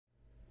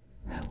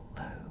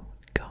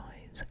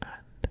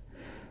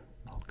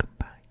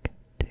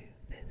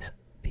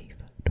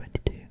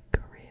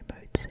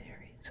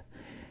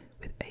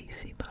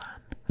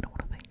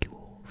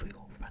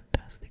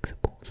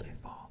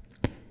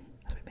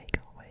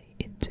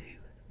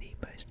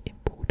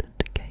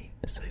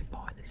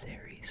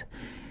series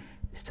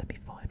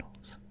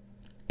semi-finals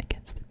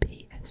against the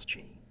PSG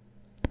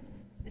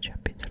in the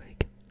Champions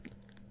League.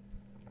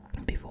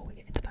 Before we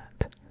get into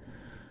that,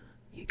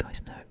 you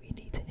guys know we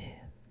need to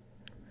hear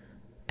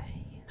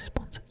a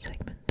sponsored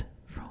segment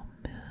from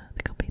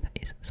the company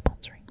that is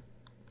sponsoring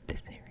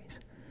this series,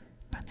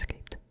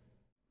 MANSCAPED.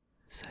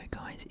 So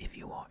guys, if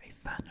you are a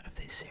fan of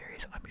this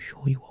series, I'm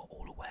sure you are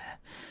all aware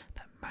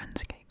that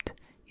MANSCAPED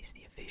is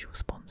the official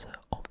sponsor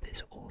of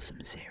this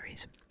awesome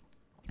series,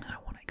 and I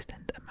want to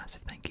extend a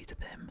massive thank you to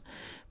them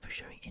for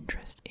showing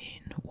interest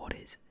in what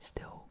is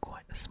still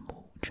quite a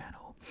small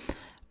channel.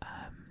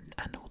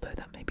 And although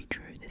that may be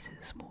true, this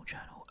is a small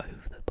channel.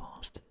 Over the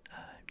past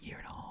year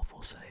and a half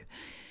or so,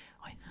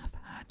 I have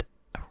had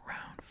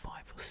around 5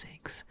 or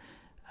 6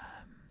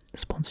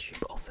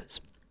 sponsorship offers,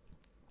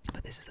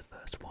 but this is the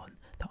first one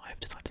that I've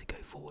decided to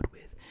go forward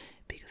with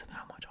because of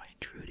how much I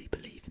truly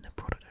believe in the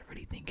product. I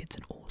really think it's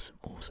an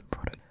awesome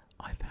product.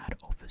 I've had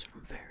offers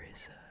from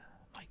various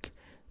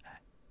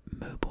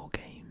mobile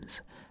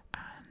games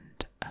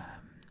and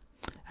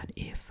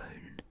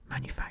earphone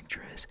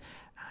manufacturers,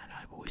 and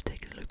I've always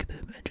taken a look at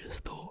them and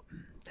just thought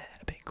they're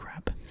a bit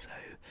crap, so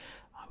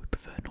I would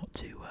prefer not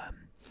to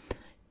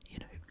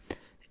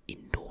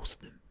endorse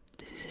them.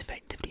 This is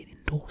effectively an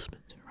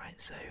endorsement, right?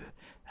 So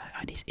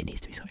it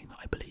needs to be something that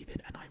I believe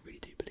in, and I really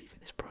do believe in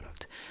this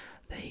product.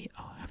 They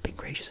have been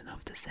gracious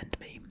enough to send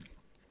me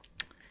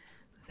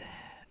their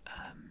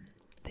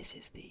this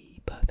is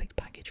the Perfect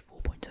Package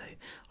 4.0.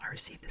 I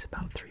received this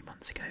about 3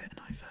 months ago, and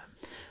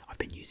I've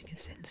been using it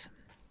since.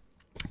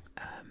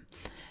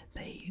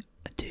 They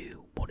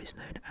do what is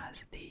known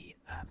as the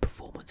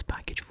Performance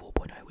Package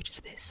 4.0, which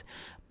is this,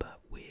 but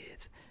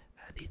with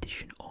the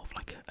addition of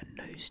like a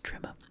nose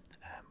trimmer,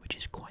 which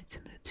is quite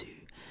similar to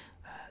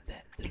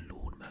the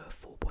Lawnmower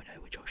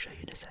 4.0, which I'll show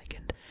you in a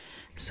second.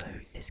 So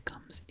this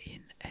comes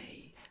in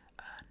a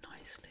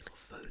nice little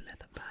faux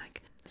leather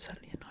bag,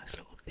 certainly a nice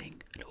little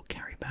thing, a little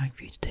carry bag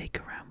for you to take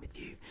around with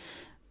you.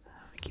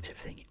 It keeps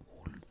everything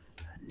all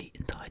neat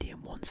and tidy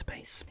in one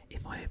space.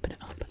 If I open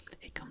it up,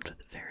 it comes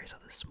with various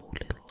other small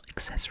little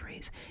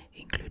accessories,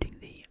 including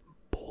the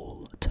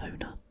ball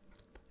toner,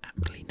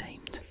 aptly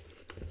named,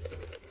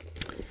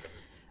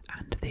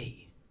 and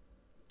the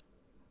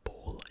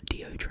ball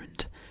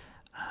deodorant.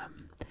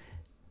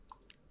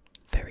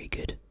 Very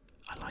good.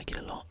 I like it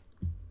a lot.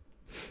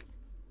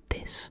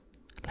 This,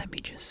 let me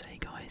just say,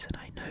 guys, and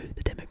I know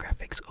the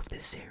demographics of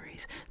this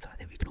series, so I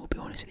think we can all be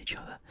honest with each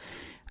other.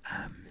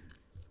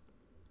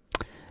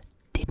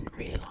 Didn't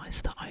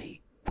realise that I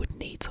would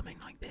need something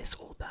like this,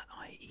 or that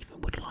I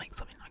even would like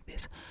something like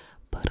this,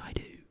 but I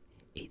do.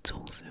 It's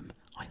awesome.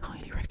 I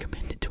highly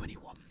recommend it to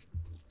anyone.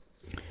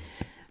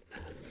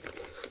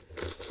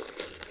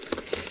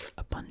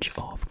 A bunch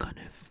of kind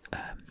of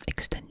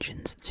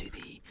extensions to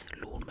the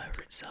lawnmower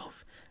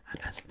itself,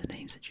 and as the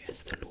name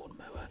suggests, the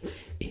lawnmower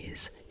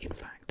is in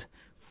fact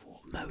for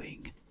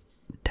mowing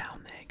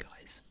down there,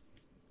 guys.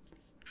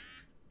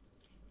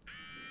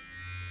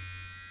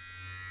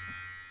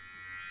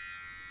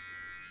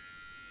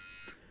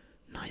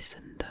 Nice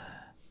and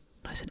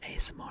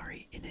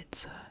ASMR-y in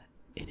its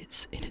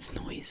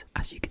noise.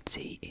 As you can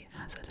see, it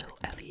has a little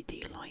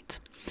LED light,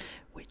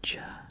 which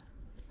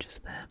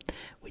just there,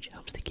 which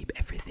helps to keep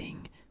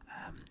everything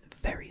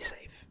very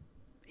safe.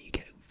 You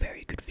get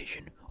very good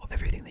vision of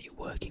everything that you're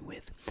working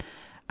with,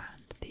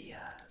 and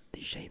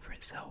the shaver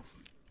itself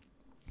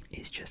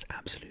is just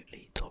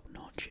absolutely top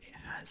notch. It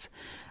has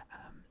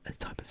a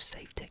type of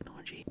safe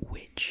technology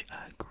which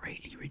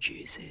greatly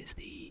reduces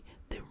the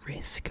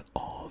risk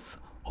of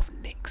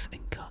nicks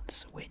and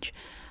cuts, which,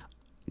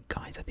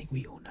 guys, I think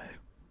we all know.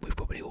 We've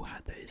probably all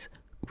had those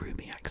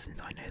grooming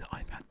accidents. I know that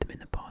I've had them in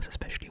the past,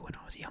 especially when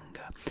I was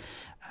younger,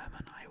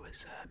 and I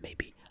was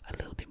maybe a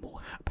little bit more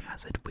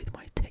haphazard with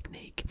my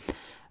technique.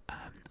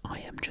 I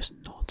am just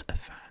not a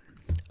fan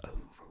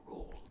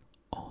overall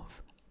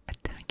of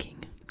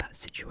attacking that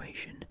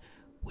situation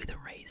with a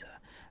razor,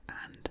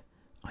 and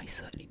I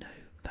certainly know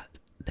that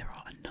there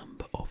are a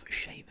number of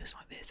shavers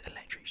like this,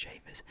 electric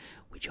shavers,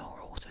 which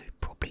are also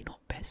probably not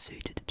best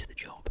suited to the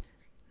job.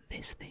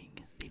 This thing,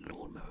 the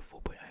Lawnmower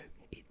 4.0,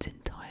 its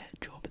entire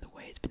job, the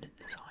way it's been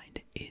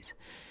designed, is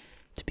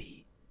to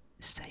be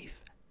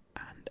safe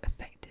and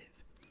effective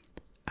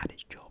at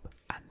its job,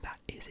 and that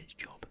is its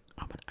job.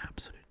 I'm an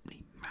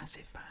absolutely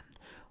massive fan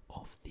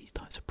of these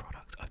types of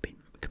products. I've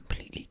been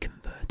completely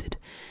converted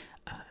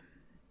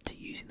to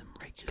using them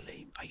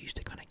regularly. I used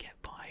to kind of get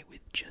by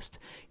with just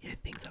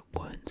things that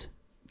weren't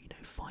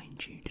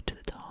fine-tuned to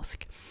the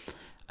task,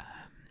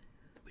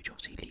 which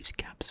obviously leaves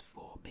gaps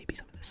for maybe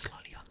something that's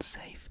slightly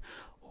unsafe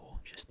or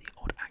just the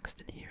odd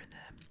accident here and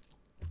there.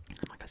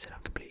 And like I said,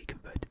 I'm completely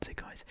converted. So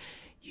guys,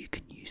 you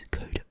can use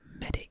code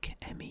MEDIC,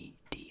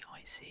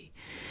 MEDIC,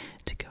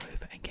 to go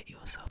over and get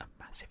yourself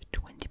a massive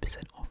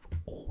 20% off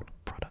all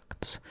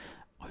products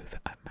over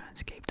at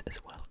Manscaped,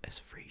 as well as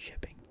free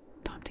shipping.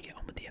 Time to get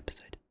on with the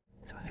episode.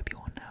 So I hope you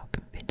are now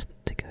convinced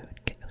to go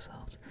and get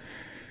yourselves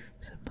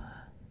some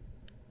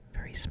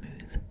very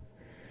smooth,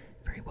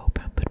 very well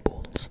pampered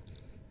balls.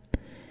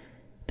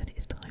 Then it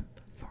is time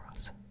for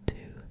us to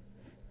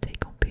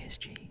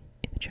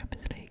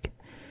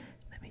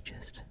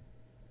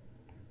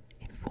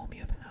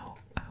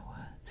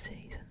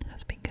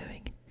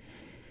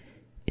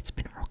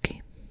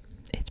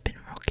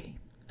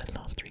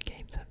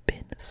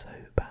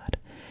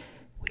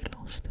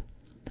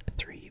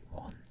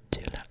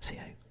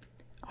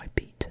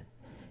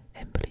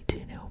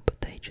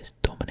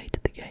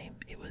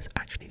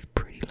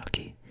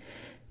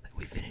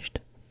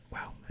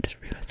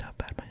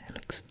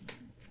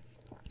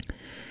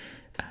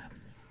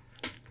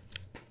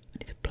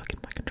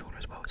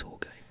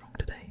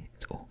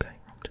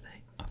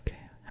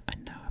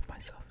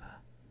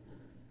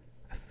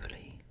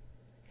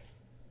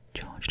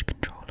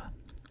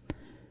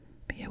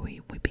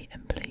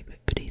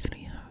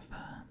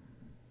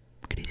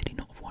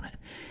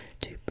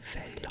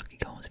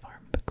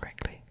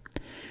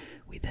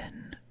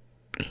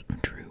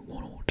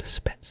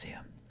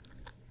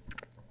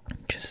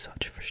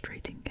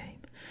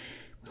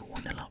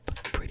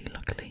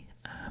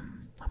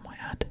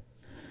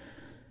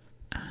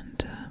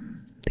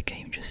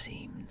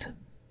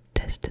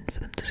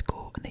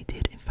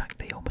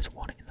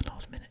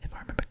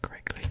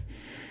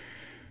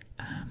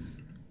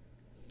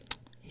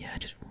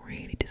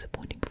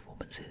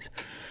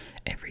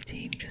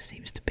team just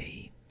seems to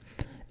be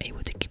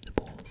able to keep the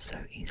ball so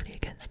easily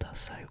against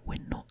us, so we're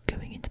not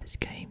going into this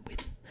game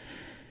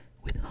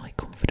with high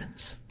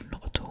confidence,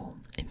 not at all.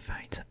 In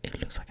fact, it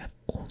looks like I've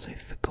also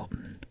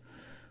forgotten.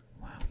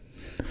 Wow,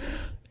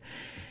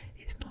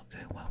 it's not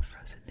going well for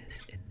us in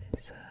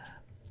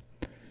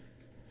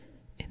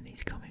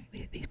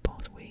these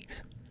past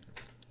weeks.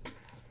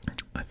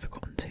 I've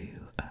forgotten to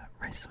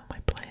rest some of my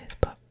players,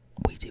 but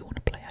we do want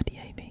to play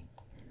Adiemi.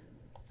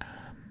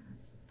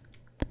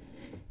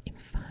 In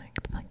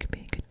fact, that could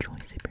be a good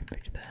choice.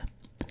 Ibrahimovic there.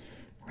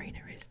 Reina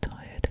is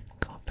tired.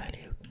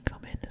 Carvalho can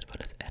come in as well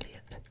as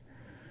Elliot.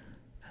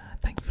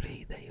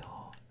 Thankfully,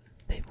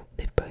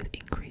 they've both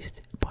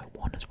increased by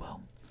 1 as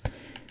well.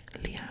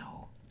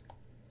 Liao.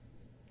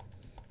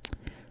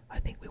 I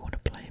think we want to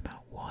play him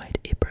out wide.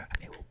 Ibra.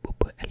 Okay, we'll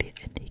put Elliot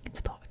in. He can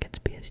start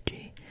against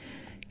PSG.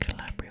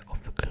 Calabria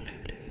off for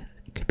Kalulu.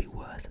 It could be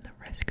worse, and the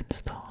rest can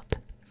start.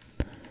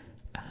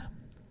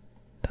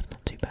 That's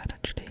not too bad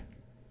actually.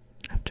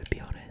 I have to be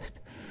honest.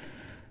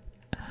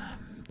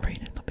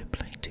 Reina's not been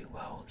playing too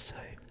well, so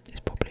it's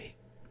probably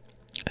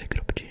a good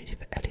opportunity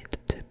for Elliot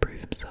to prove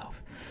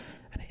himself,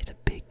 and it is a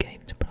big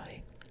game to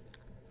play.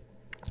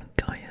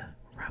 Gaia,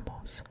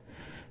 Ramos,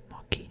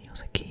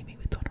 Marquinhos, Hakimi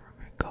with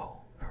Donnarumma in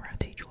goal,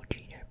 Verratti,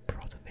 Jorginho,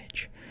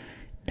 Brozovic,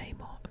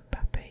 Neymar,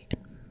 Mbappe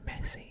and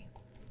Messi.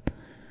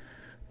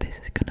 This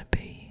is going to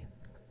be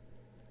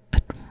a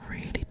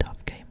really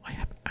tough game. I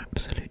have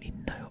absolutely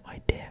no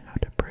idea how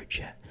to approach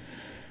it.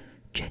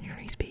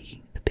 Generally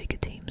speaking, the bigger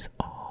teams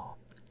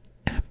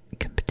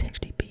can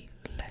potentially be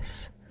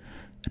less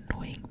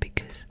annoying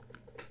because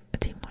a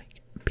team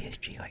like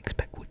PSG, I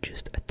expect, would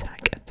just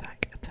attack,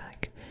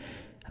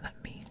 and that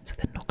means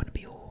they're not going to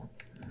be all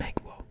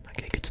well.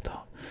 Okay, good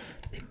start.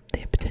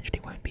 They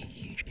potentially won't be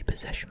hugely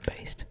possession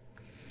based,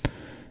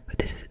 but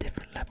this is a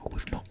different level.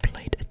 We've not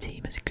played a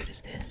team as good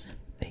as this.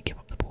 They give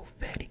up the ball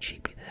fairly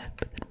cheaply there,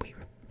 but then we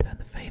return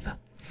the favour.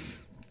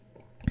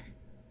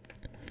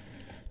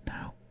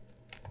 Now,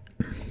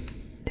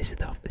 this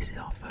is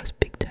our first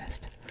big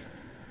test.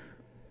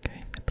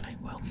 Okay, they're playing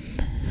well.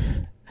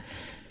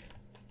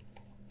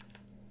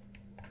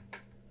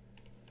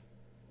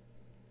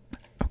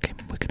 Okay,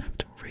 we're gonna have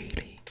to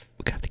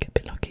get a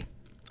bit lucky,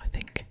 I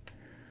think.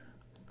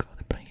 God,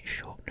 they're playing it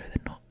short. No,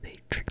 they're not. They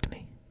tricked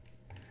me.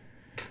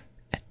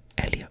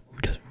 Elliot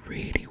does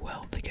really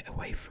well to get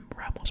away from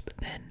Ramos, but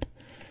then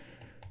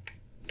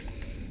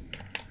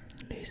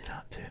loses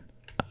out to him.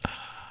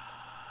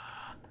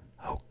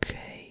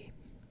 Okay.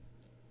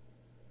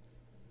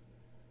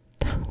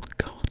 Oh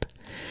God.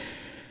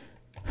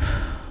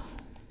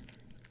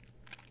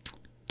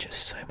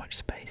 Just so much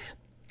space.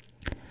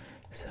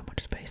 So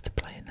much space to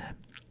play in there.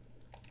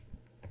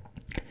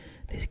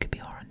 This could be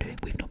our undoing.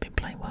 We've not been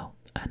playing well,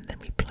 and then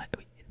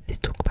they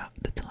talk about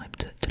the time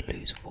to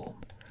lose form.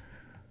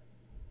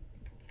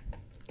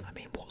 I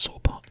mean, what sort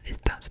of pass?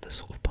 That's the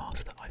sort of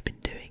pass that I've been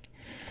doing.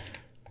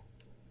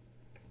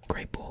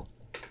 Great ball.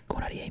 Go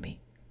on, Adiemi.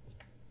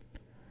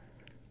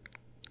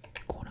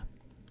 Corner.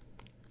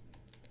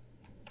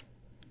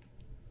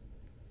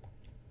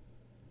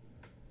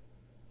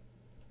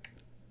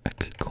 A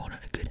good corner,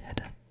 a good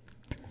header.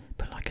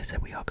 But like I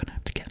said, we are going to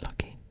have to get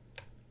lucky.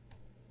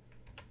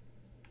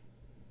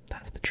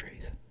 That's the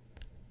truth.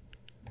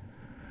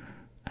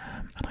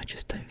 And I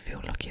just don't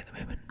feel lucky at the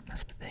moment.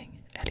 That's the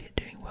thing. Elliot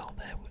doing well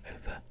there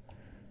over.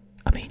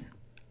 I mean,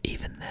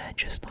 even there,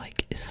 just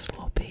like is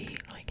sloppy.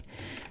 Like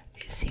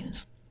it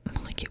seems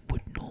like it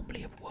would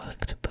normally have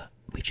worked, but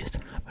we just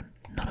haven't.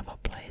 None of our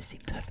players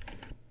seem to have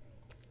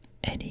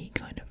any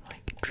kind of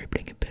like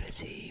dribbling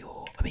ability,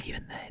 or I mean,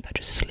 even there, they're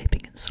just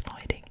slipping and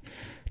sliding,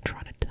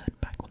 trying to turn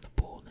back on the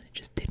ball, and it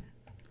just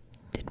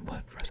didn't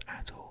work for us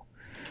at all.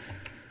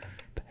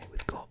 But hey,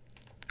 we've got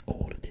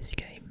all of this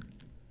game,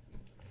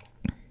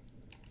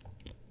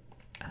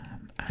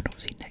 and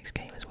obviously next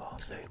game as well.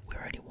 So we're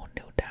only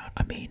 1-0 down.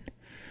 I mean,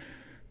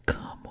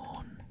 come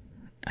on,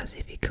 as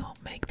if he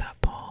can't make that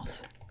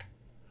pass.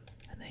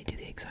 And they do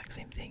the exact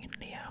same thing, and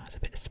Liao has a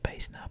bit of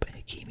space now, but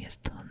Hakimi has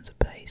tons of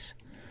pace.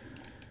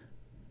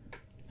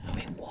 I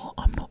mean, what?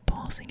 I'm not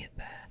passing it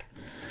there.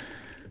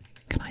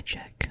 Can I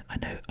check? I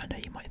know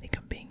you might think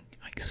I'm being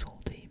like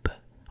salty, but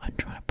I'm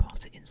trying to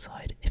pass it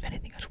inside. If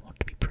anything, I just want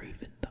to be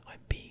proven that I'm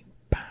being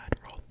bad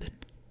rather than.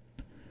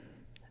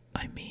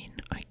 I mean,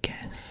 I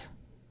guess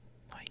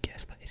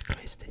that is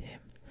close to him.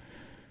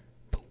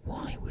 But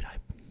why would I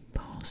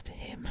pass to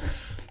him?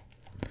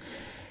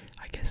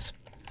 I guess.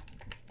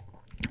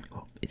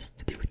 Well, it's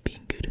to do with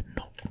being good and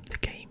not the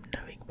game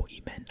knowing what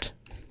you meant.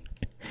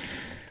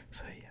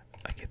 So yeah,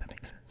 okay, that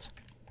makes sense.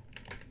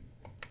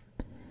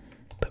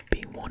 But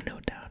being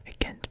 1-0 down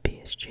against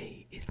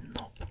PSG is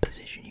not the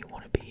position you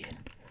want to be in,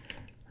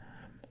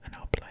 and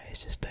our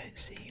players just don't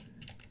seem.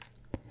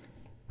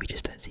 We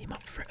just don't seem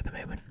up for it at the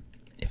moment,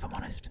 if I'm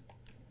honest.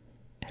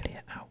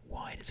 Elliot out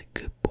wide is a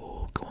good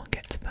ball. Go on,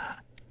 get to that.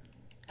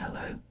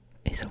 Hello.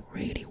 It's a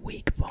really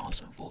weak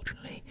pass,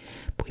 unfortunately,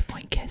 but we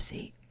find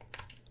Kessie.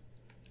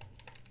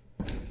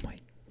 Oh my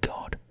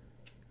God.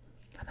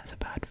 And that's a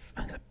bad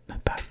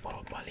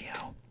follow by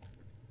Liao.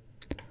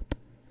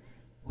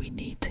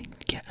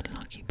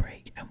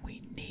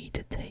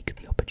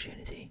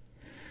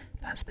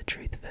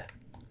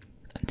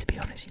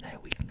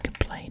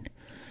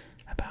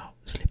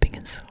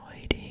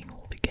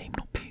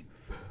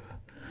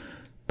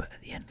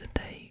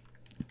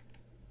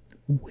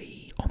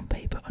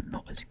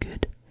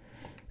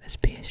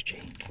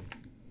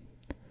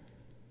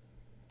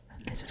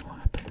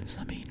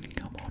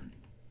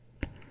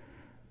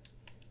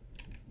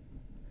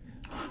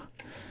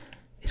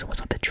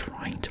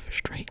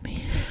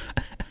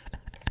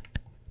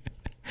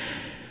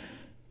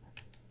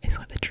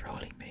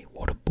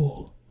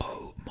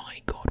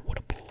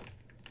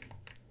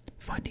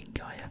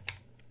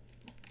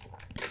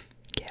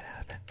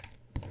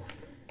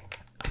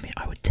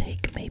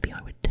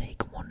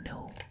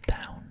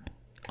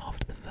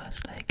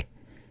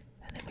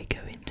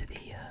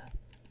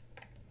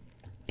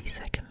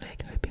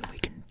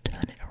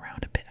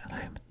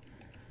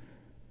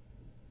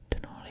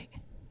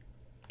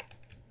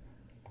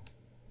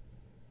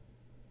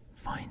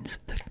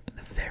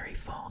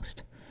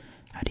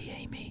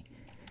 Amy.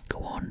 Go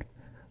on.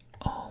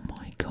 Oh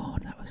my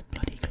god, that was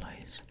bloody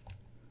close.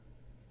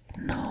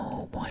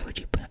 No, why would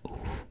you put... Ooh,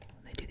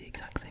 they do the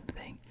exact same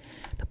thing.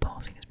 The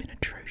passing has been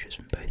atrocious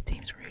from both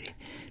teams, really.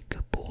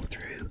 Good ball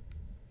through.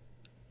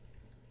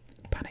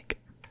 Panic.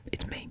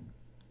 It's me.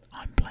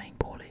 I'm playing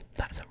poorly.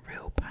 That's a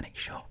real panic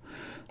shot.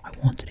 I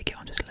wanted to get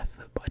on his left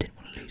foot, but I didn't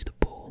want to lose the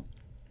ball.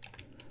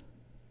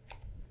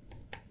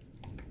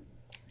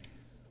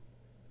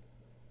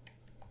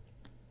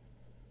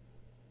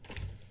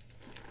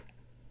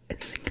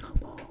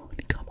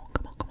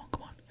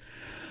 Come on.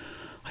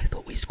 I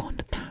thought we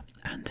squandered that.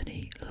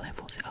 Anthony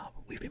levels it up.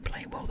 We've been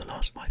playing well the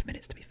last 5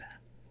 minutes, to be fair.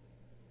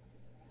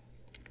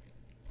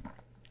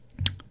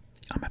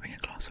 I'm having a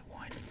glass of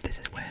wine. This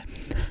is where,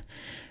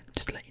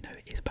 just to let you know,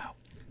 it is about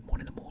 1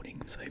 in the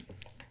morning, so I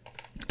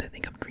don't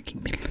think I'm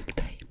drinking middle of the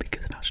day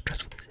because of how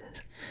stressful this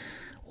is.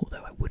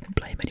 Although I wouldn't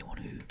blame anyone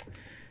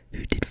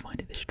who did find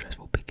it this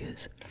stressful,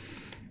 because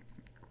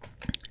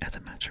as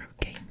a matter of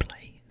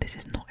gameplay, this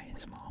is not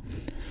ASMR.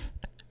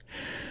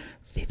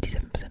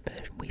 57%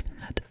 version. We've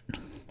had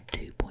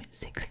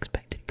 2.6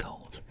 expected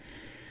goals.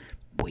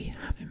 We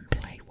haven't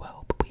played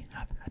well, but we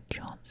have had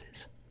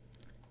chances.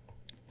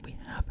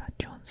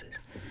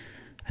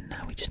 And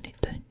now we just need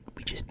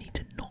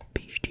to not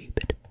be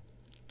stupid.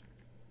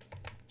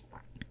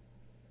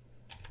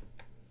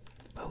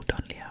 Well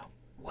done, Liao.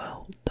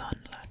 Well done,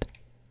 lad.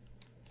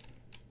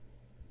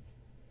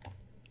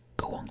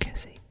 Go on,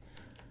 Kessie.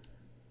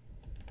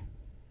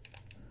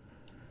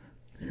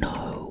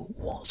 No,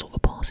 what sort of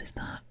a pass is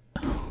that?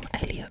 Oh,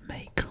 Elliot,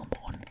 mate, come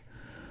on.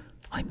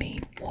 I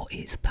mean, what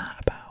is that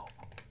about?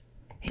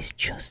 It's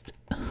just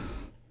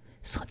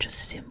such a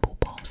simple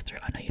pass through.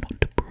 I know you're not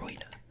De Bruyne,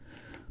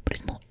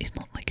 but it's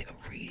not like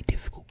a really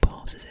difficult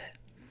pass, is it?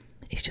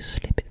 It's just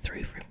slip it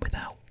through for him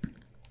without.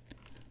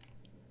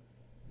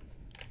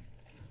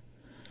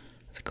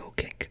 It's a goal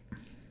kick.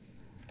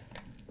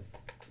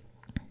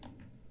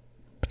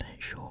 Play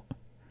it short.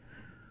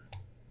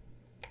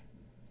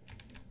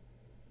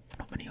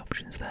 Not many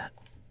options there.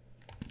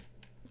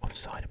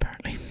 Offside,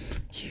 apparently.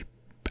 You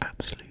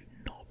absolute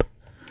knob.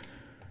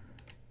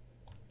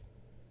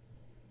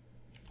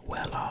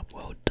 Well up,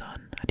 well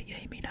done.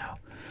 Amy now.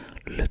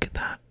 Look at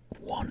that.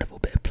 Wonderful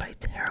bit of play.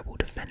 Terrible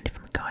defending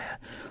from Gaia.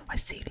 I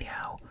see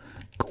Liao.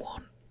 Go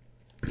on.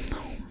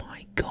 Oh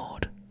my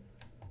god.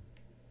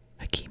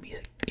 Hakimi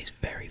is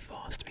very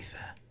fast, to be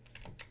fair.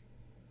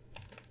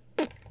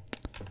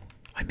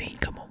 I mean,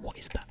 come on, what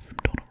is that from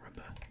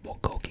Donnarumma?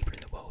 What goalkeeper in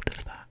the world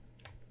does that?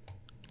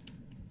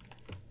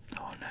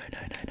 Oh no.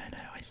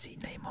 I see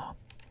Neymar.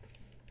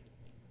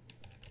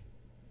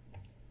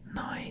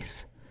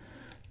 Nice.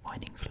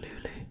 Finding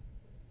Kalulu.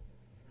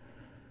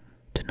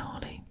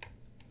 Denali.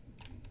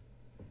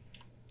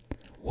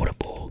 What a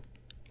ball.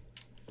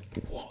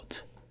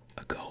 What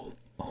a goal.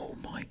 Oh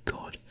my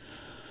god.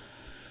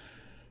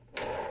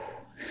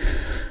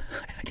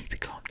 I need to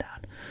calm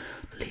down.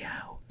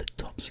 Liao, the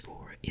top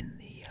scorer in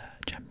the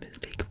Champions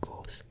League, of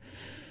course.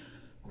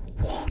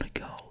 What a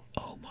goal.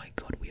 Oh my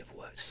god, we have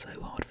worked so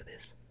hard for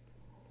this.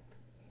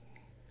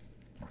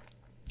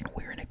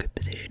 We're in a good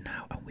position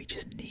now, and we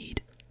just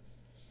need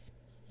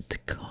to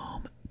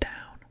calm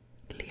down.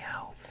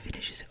 Liao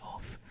finishes it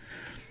off.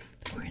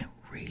 We're in a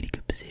really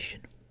good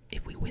position.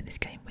 If we win this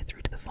game, we're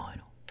through to the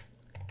final.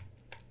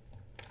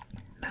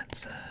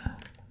 That's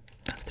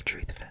the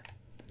truth of it.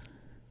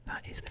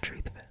 That is the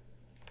truth of it.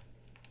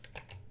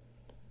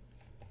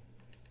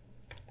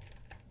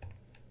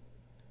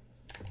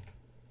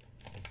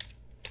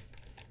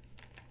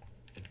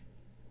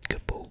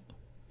 Good ball.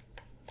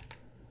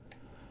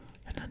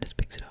 Hernandez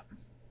picks it up.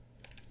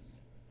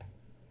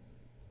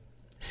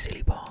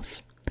 Silly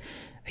pass.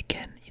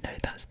 Again, you know,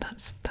 that's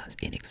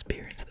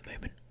inexperience at the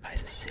moment. That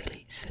is a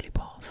silly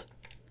pass.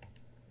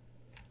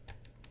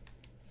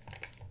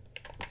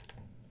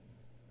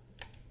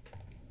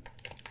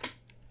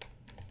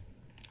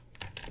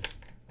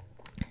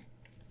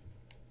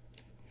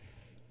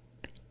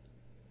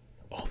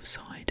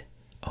 Offside.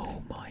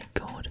 Oh my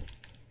god.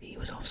 He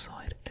was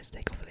offside. Let's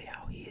take off the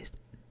owl. He is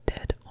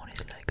dead on his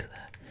legs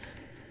there.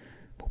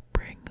 We'll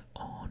bring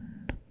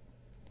on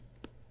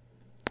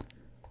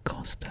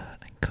Costa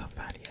and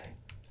Carvalho.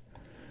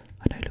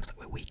 I know it looks like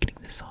we're weakening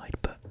the side,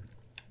 but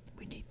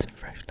we need some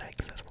fresh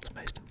legs. That's what's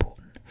most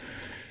important.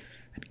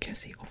 And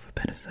Kessie off for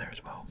Benacer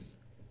as well.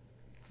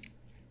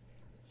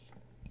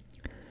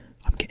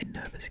 I'm getting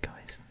nervous,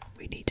 guys.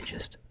 We need to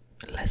just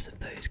less of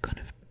those kind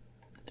of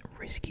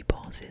risky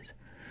passes.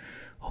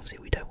 Obviously,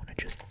 we don't want to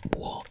just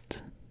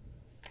what?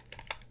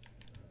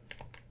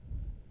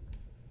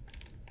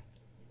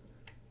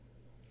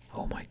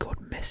 Oh my god,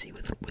 Messi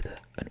with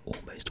an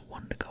almost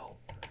wonder goal.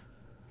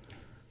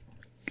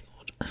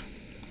 God.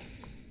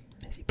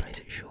 Messi plays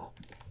it short.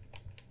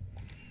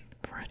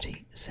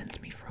 Verratti sends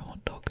me for a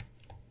hot dog.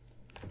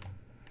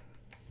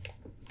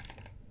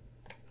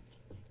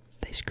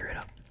 They screw it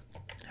up.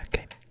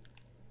 Okay.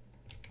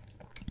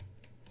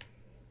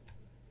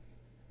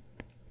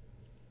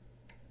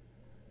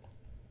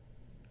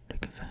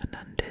 Looking for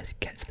Hernandez,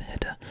 gets the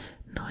header.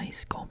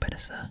 Nice, go on,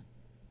 Benacer.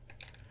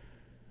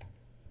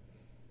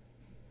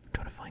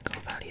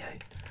 Carvalho.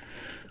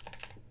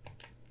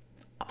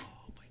 Oh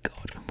my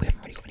god, we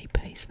haven't really got any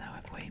pace now,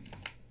 have we?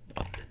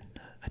 Other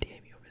than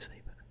Adiemi,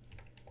 obviously, but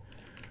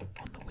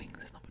on the wings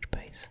there's not much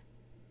pace.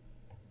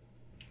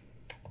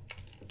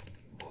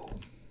 Whoa.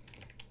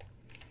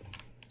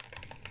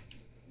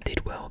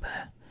 Did well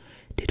there.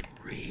 Did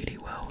really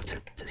well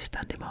to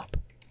stand him up.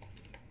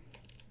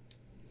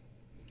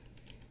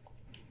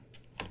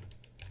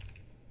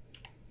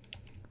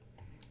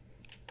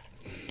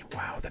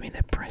 Wow, I mean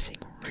they're pressing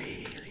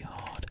really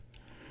hard.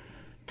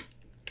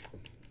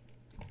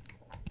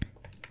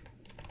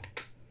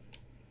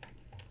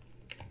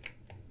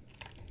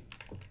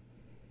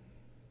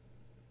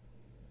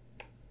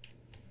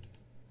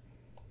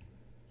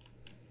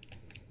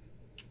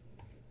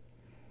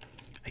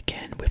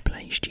 Again, we're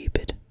playing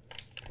stupid.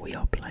 We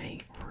are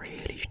playing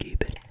really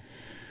stupid.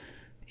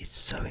 It's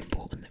so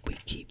important that we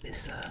keep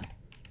this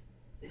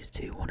this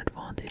 2-1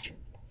 advantage.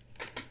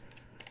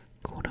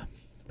 Corner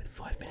with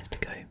 5 minutes to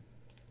go.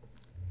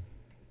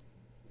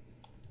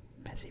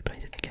 Messi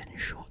plays it again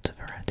short to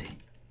Verratti.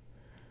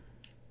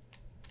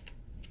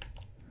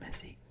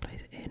 Messi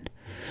plays it in.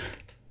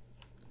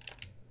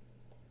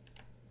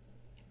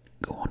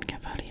 Go on,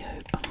 Carvalho.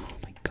 Oh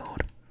my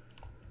god.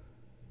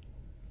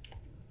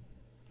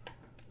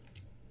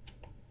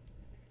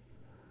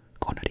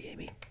 Go on,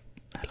 Adiemi.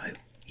 Hello.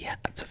 Yeah,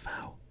 that's a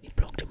foul. He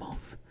blocked him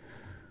off.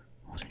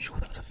 I wasn't sure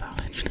that was a foul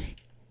actually.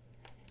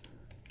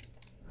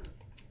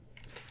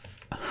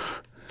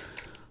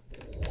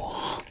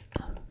 What?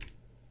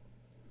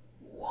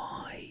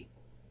 Why?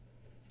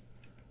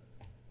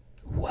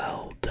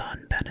 Well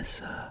done,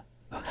 Benacer.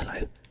 Oh,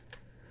 hello.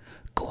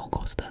 Go on,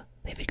 Costa.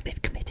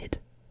 They've committed.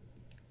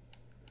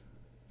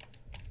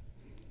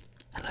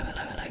 Hello,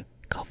 hello, hello.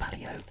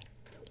 Carvalho.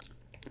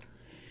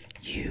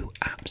 You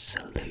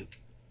absolute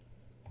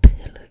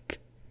pillock.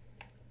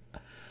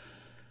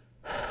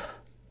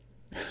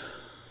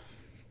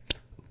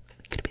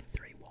 Could have been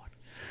 3-1.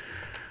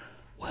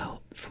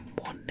 Well, from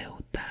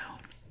 1-0 down,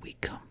 we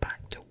come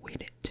back to win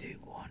it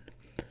 2-1.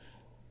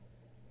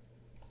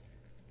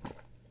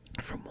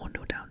 From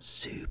 1-0 down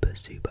super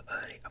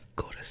early, I've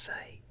got to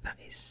say, that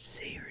is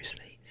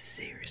seriously,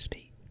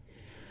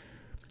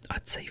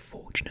 I'd say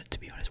fortunate, to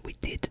be honest. We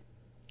did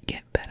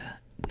get better,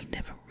 we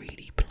never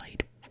really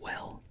played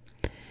well.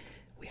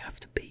 We have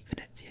to beat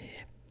Venezia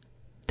here,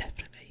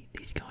 definitely.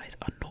 These guys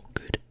are not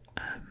good,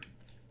 and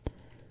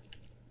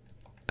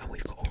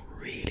we've got a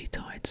really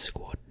tight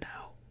squad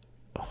now.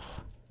 Oh,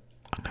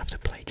 I'm going to have to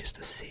play just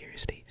a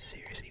seriously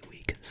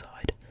weakened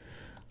side.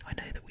 I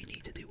know that we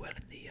need to do well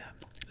in the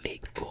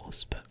league, of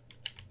course, but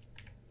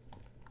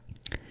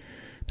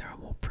there are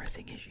more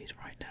pressing issues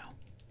right now.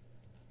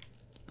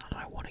 And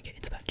I want to get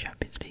into that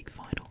Champions League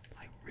final.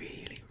 I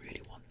really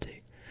want to.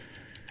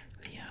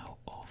 Liao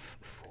off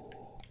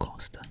for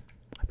Costa.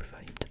 I prefer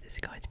him to this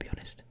guy, to be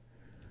honest.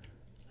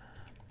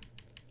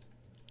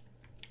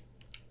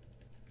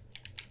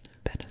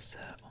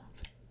 Benacer on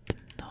for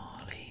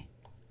Denali.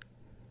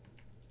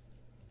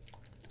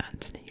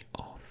 Anthony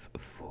off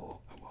for.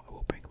 Oh, I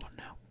will bring him on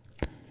now.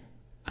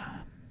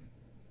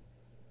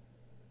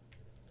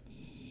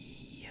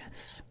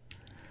 Yes.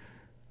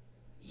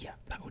 Yeah,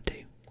 that will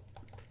do.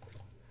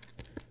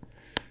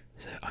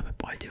 So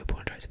I do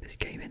apologise if this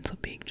game ends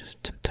up being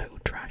just total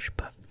trash,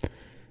 but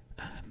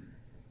I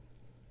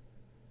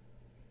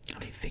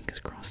mean, fingers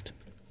crossed.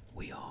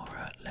 We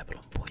are level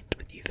on point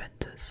with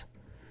Juventus.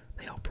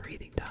 They are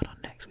breathing down our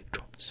necks. We've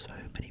dropped so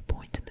many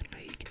points in the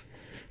league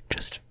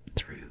just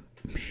through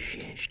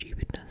sheer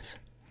stupidness.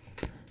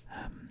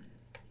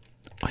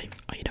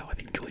 I've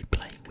enjoyed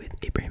playing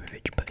with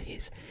Ibrahimovic, but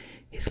his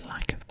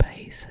lack of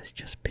pace has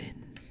just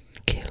been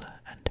killer.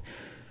 And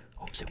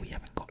obviously we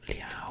haven't got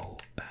Liao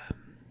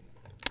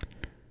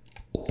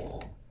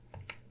or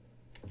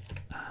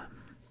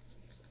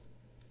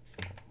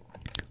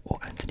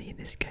Anthony in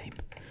this game.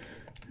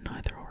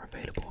 Neither are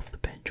available off the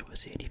bench,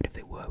 obviously, and even if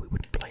they were, we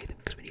wouldn't play them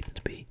because we need them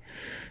to be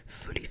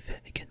fully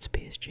fit against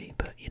PSG.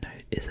 But you know,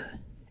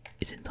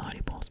 it's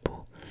entirely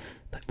possible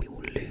that we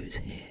will lose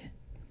here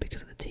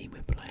because of the team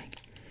we're playing.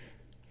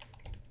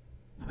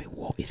 I mean,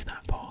 what is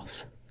that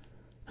pass?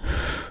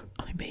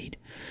 I mean,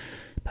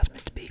 that's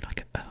meant to be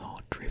like a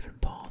hard-driven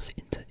pass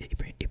into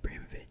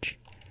Ibrahimovic.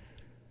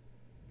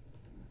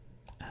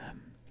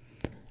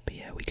 But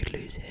yeah, we could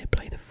lose here,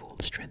 play the full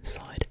strength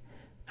side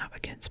out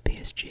against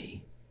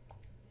PSG.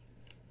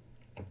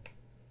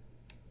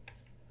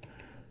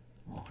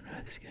 What on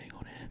earth is going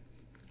on here?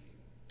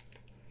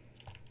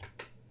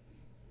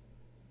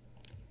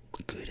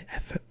 Good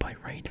effort by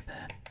Reina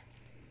there.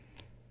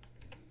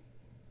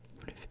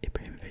 If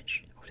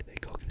Ibrahimovic, obviously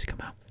the goalkeeper's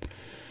come out.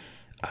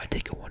 I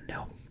take a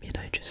 1-0, you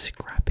know, just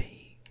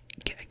scrappy,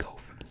 get a goal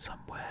from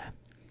somewhere.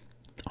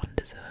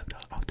 Undeserved,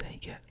 I'll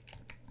take it.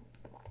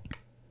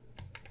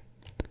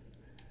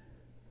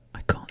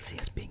 I can't see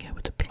us being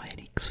able to play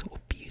any sort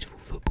of beautiful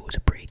football. It's a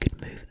pretty good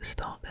move at the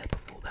start there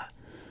before that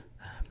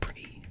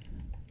pretty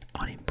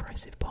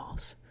unimpressive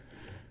pass.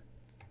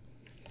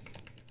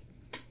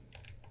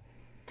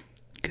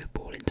 Good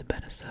ball into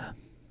Benacer.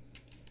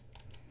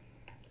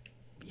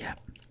 Yep.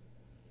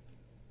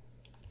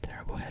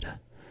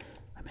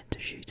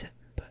 shoot it,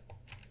 but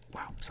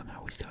wow,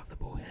 somehow we still have the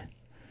ball here.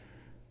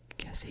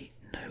 Cassie,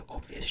 no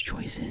obvious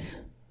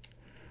choices.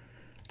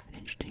 An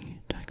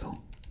interesting tackle.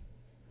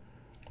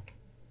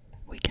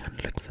 We can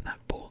look for that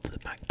ball to the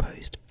back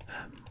post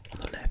on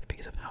the left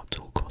because of how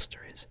tall Costa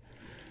is.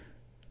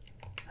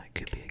 That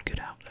could be a good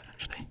outlet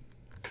actually.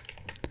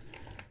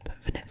 But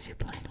Venezia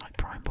playing like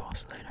prime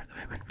Barcelona at the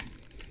moment.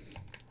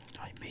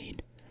 I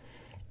mean,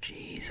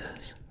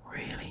 Jesus,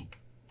 really?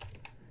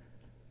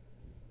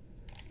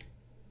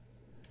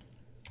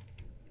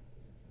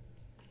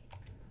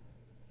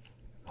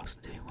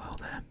 Wasn't doing well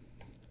there.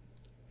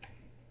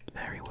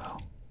 Very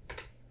well.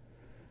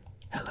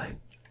 Hello.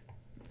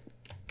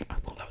 I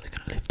thought that was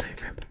going to lift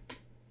over him.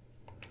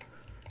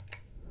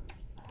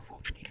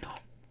 Unfortunately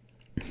not.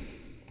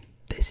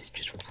 This is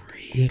just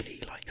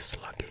really like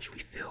sluggish. We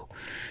feel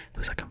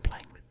looks like I'm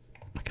playing with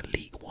like a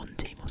League One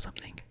team or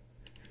something.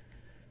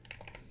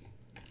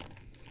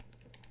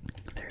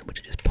 They're able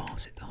to just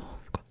pass it. Oh,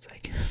 for God's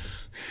sake!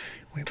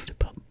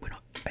 We're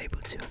not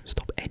able to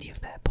stop any of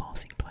their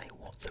passing play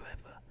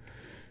whatsoever,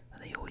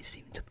 and they always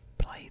seem to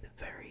play the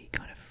very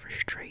kind of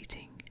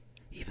frustrating.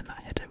 Even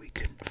that header, we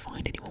couldn't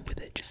find anyone with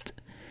it. Just,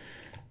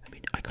 I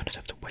mean, I kind of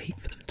have to wait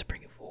for them to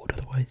bring it forward.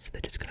 Otherwise,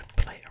 they're just going to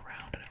play it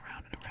around and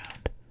around and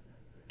around.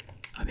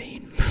 I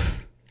mean,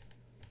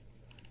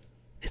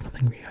 there's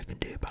nothing really I can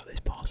do about those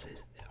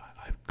passes.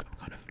 I'm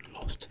kind of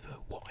lost for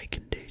what I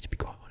can do, to be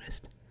quite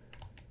honest.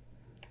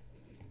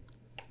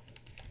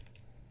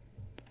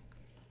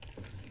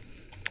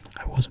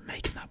 I wasn't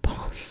making that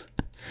pass.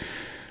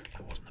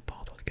 That wasn't the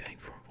pass I was going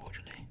for,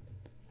 unfortunately.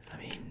 I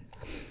mean,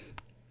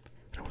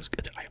 that was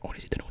good. I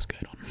honestly don't know what's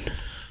going on.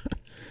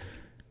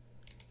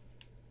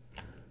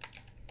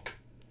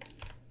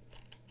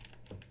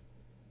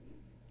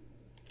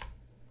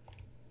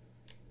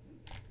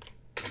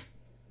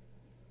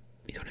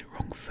 He's on his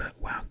wrong foot.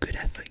 Wow, good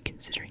effort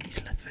considering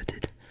he's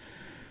left-footed.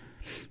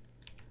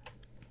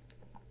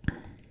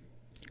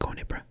 Go on,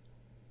 Ibra.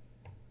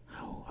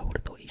 Oh, I would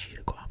have thought he should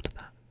have got up to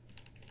that.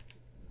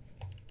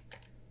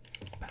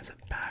 That's a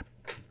bad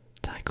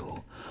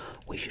tackle.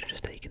 We should have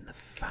just taken the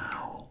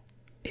foul.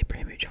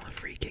 Ibrahimovic on the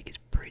free kick is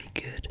pretty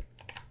good.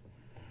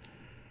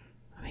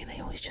 I mean, they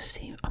always just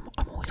seem. I'm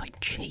always like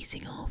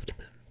chasing after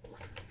them.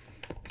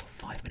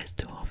 5 minutes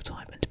to half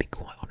time, and to be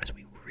quite honest,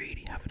 we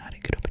really haven't had a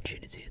good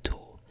opportunity at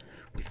all.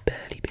 We've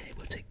barely been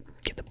able to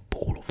get the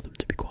ball off them,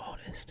 to be quite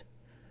honest.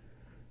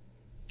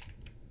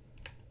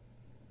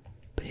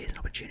 But here's an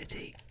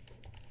opportunity.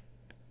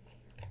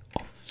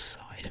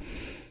 Offside.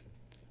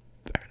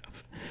 Fair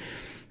enough.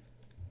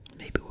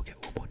 Maybe we'll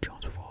get one more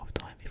chance before half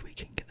time if we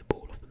can get the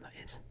ball off them, that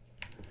is.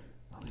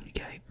 Well, here we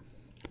go.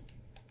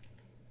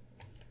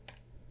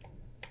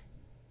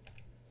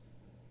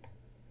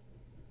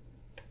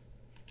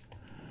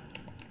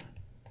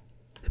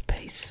 The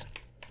pace.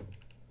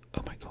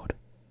 Oh my god.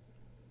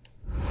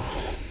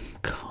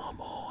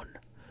 Come on.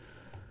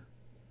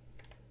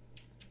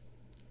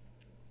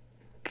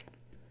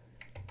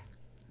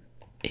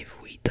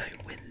 If we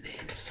don't win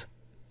this,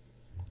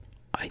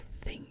 I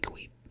think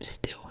we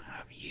still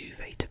have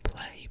Juve to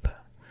play,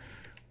 but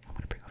I'm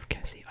going to bring off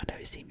Kessie. I know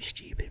it seems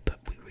stupid, but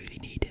we really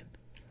need him.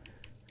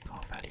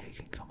 Carvalho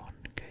can come on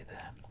and go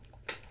there.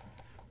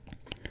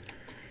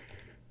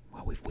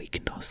 Well, we've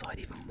weakened our side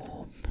even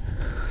more.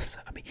 So,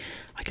 I mean,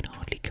 I can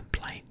hardly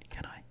complain,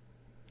 can I?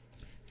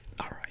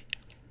 Alright.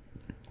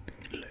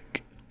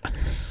 Look.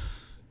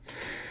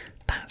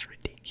 That's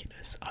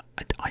ridiculous.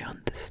 I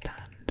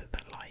understand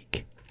that,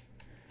 like,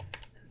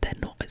 they're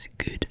not as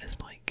good as,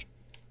 like,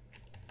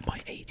 my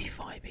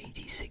 85,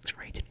 86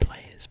 rated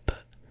players,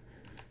 but,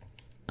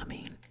 I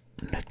mean,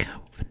 look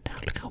out for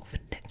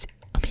Venezia.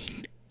 I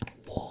mean,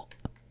 what?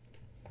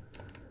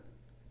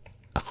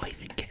 I can't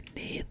even get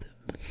near them.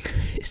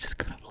 It's just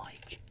kind of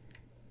like...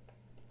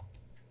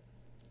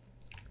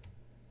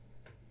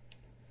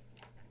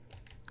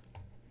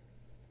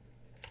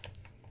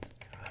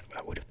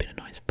 That would have been a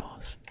nice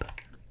pass, but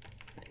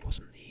it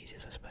wasn't the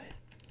easiest, I suppose.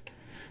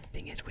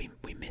 Thing is, we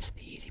missed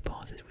the easy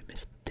passes, we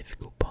missed the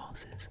difficult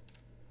passes.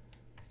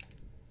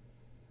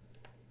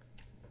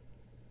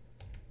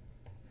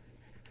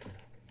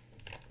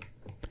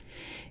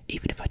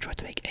 Even if I try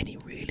to make any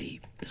really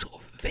sort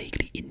of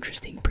vaguely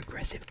interesting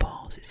progressive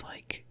pass, it's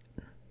like,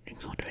 you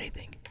can't do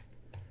anything.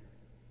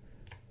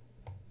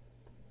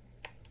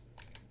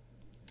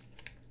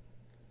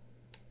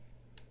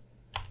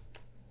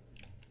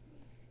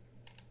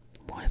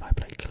 Why have I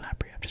played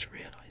Calabria? I've just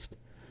realised.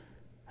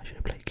 I should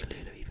have played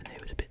Kalulu even though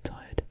it was a bit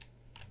tired.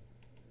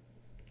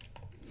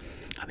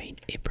 I mean,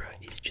 Ibra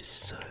is just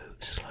so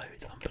slow,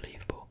 it's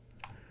unbelievable.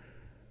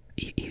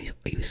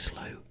 He was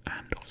slow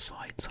and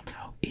offside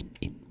somehow in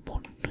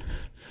one.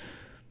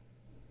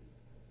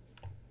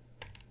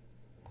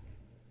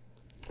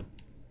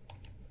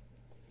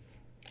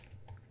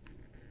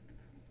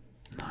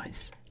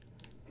 Nice.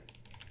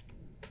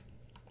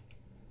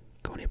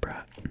 Go on,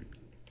 Ibra.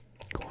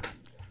 Go on.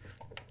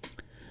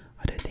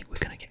 I don't think we're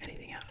going to get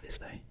anything out of this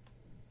though.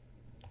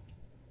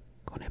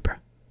 Go on, Ibra.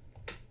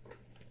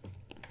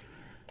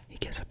 He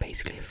gets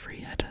basically a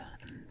free header,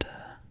 and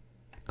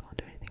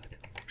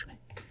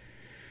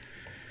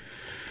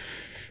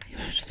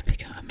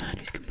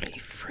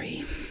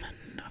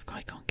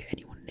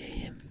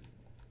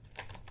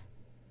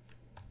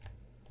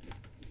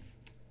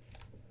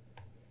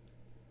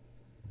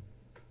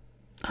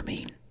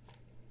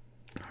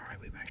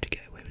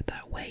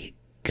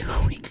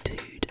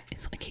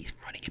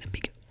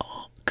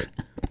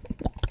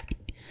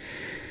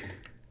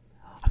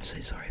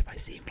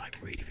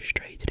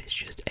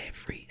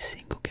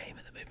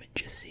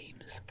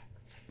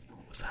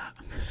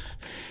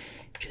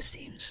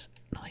seems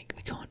like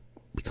we can't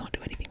do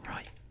anything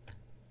right.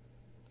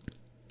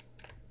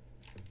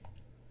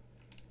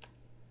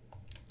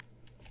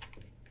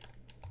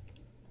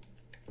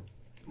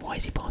 Why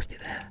has he passed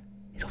it there?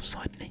 He's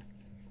offside, isn't he?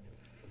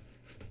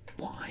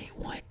 Why?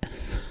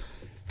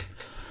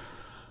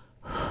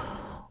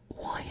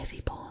 Why has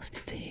he passed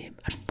it to him,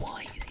 and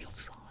why is he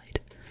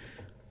offside?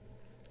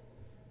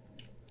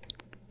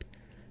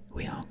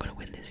 We aren't going to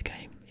win this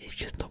game. It's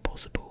just not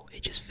possible.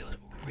 It just feels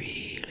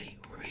really,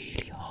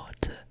 really hard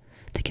to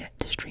get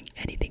to string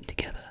anything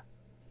together.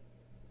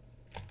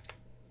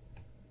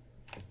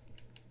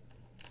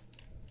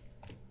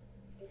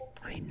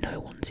 I mean, no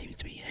one seems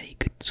to be in any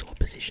good sort of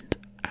positions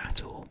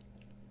at all.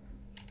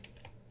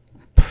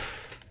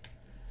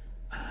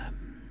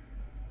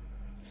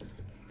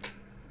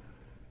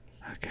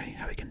 Okay,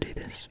 how we can do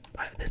this?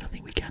 There's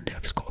nothing we can do.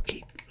 I've just got to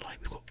keep, like,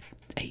 we've got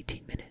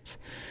 18 minutes.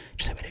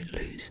 Just hope we don't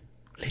lose.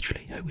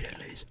 Literally, hope we don't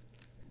lose.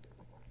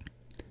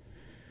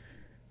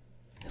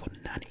 They've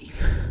got Nanny.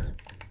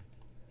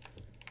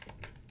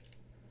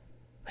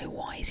 Hey,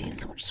 why is he in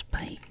so much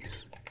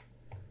space?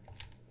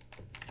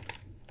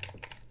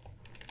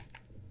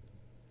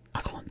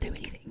 I can't do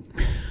anything.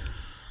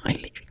 I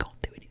literally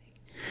can't do anything.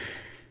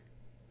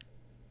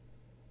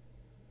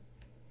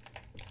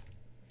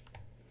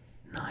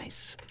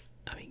 Nice.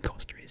 I mean,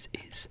 Costa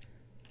is.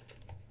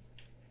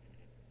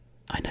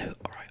 I know,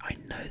 alright, I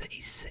know that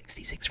he's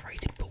 66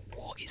 rated, but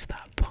what is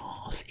that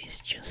pass?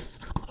 It's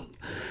just so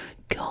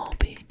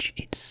garbage.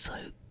 It's so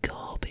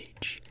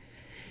garbage.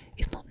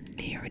 It's not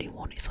near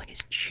anyone, it's like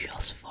it's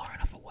just far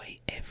enough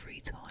away every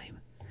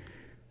time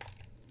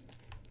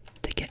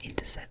to get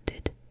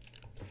intercepted.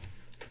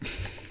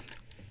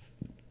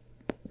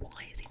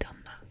 Why has he done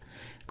that?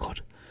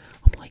 God,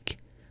 I'm like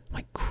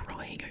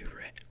crying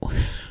over it.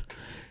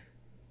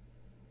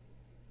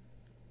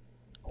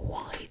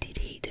 Why did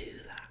he do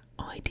that?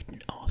 I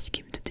didn't ask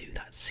him to do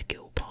that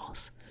skill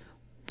pass.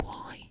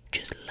 Why?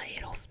 Just lay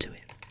it off to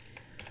him.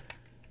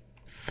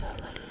 For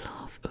the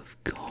love of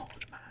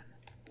God, man.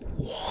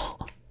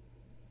 What?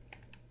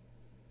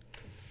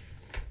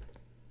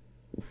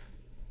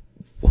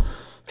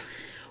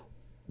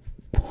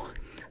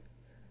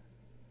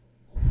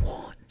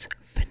 What?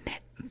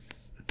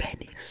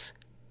 Venice?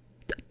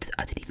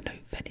 I didn't even know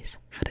Venice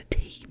had a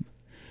team.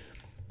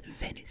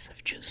 Venice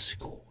have just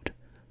scored.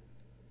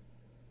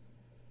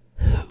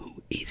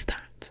 Who is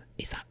that?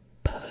 Is that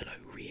Pirlo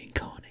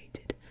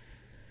reincarnated?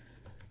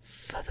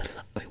 For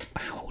the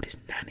how old is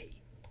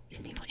Nani?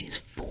 Isn't he like in his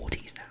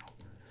 40s now?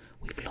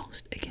 We've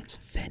lost against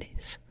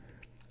Venice.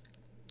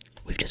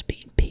 We've just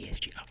beaten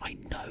PSG. I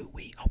know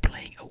we are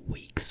playing a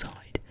weak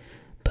side,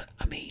 but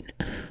I mean,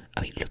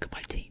 look at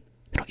my team.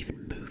 They're not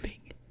even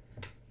moving.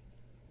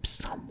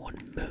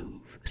 Someone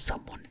move.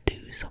 Someone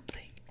do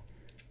something.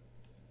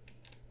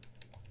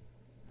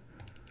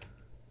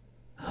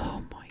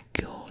 Oh my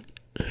God.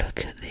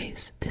 Look at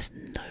this. There's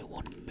no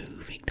one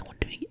moving, no one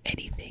doing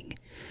anything.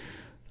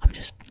 I'm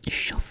just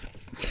shuffling.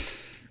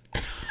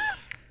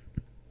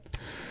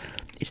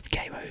 It's the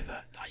game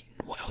over. Like,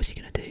 what else are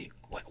you gonna do?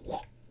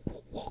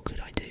 What could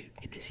I do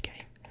in this game?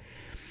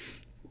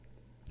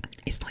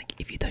 It's like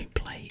if you don't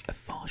play a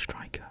fast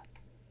striker,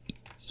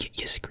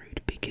 you're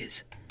screwed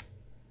because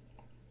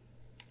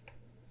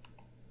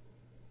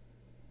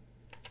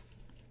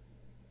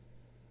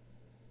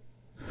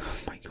oh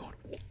my God,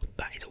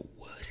 that is the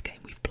worst game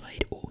we've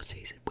played all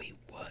season. We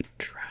were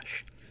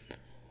trash.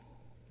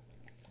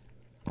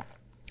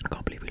 I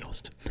can't believe we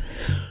lost.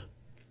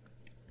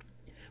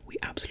 We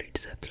absolutely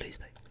deserved to lose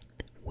though.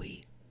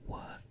 We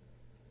were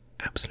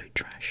absolute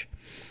trash.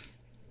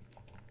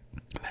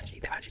 They've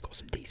actually got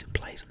some decent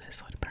plays on their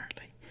side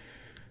apparently.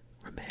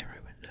 Romero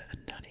and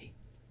Nani.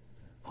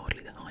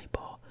 Hardly the high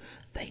bar.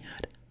 They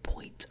had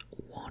 0.1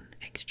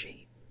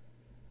 XG.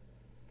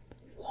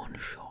 One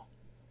shot.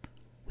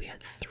 We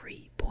had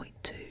 3.2.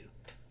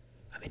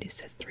 I mean, it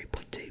says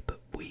 3.2, but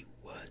we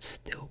were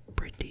still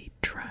pretty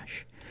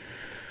trash.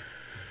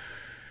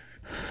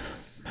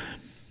 Man,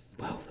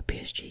 well, the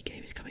PSG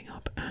game is coming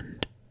up,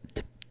 and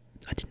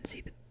I didn't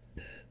see the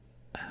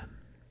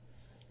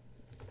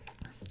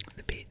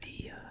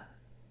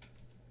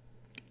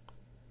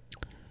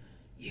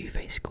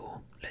Juve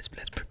score. Let's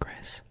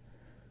progress.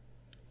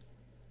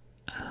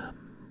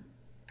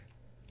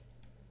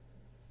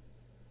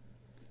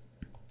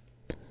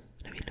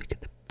 Let me look at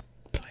the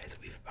players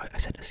that I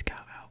sent a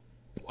scout out.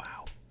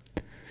 Wow.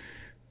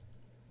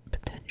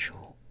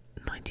 Potential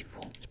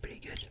 94 is pretty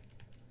good.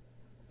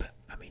 But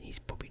I mean he's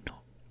probably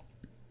not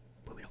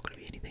going to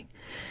be anything.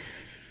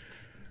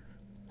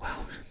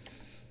 Well,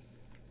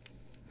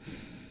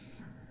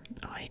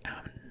 I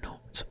am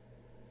not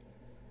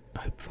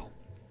hopeful.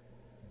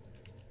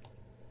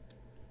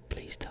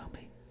 Please tell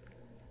me.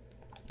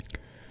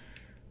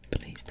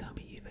 Please tell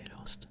me Juve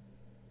lost.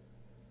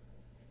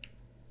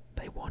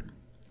 They won.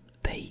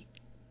 They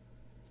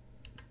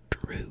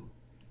drew.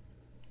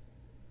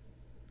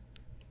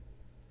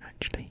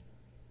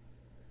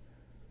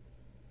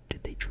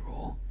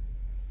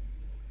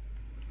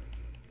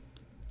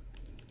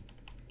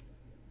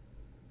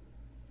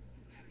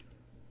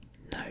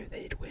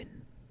 they did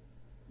win.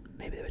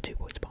 Maybe they were 2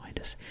 points behind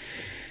us.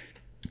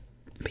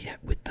 But yeah,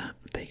 with that,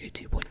 they go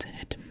 2 points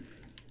ahead.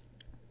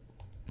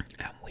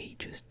 And we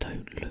just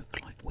don't look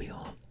like we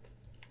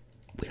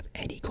have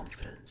any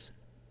confidence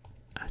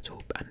at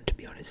all. And to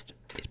be honest,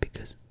 it's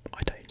because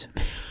I don't.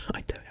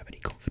 I don't have any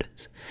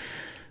confidence.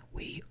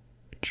 We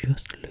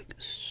just look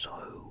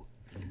so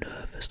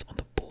nervous on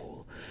the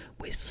ball.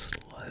 We're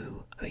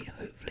slow. I mean,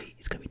 hopefully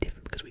it's going to be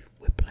different because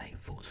we're playing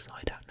full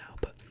side out now.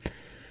 But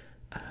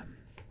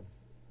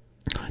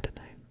I don't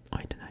know.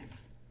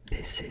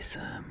 This is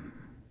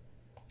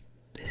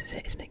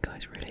it, isn't it,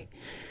 guys? Really,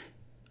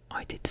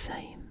 I did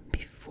say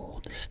before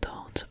the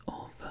start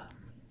of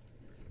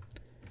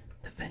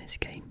the Venice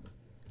game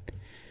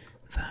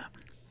that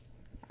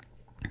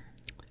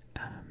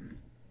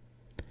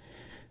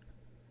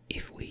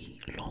if we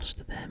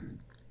lost them,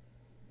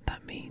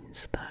 that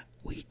means that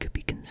we could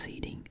be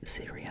conceding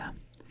Syria,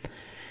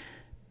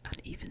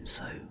 and even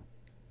so,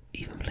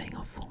 even playing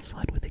our full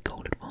side with a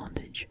goal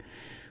advantage,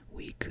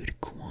 we could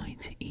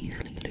quite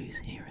easily lose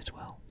here as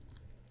well.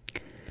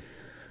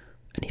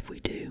 And if we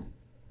do,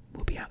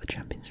 we'll be out of the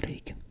Champions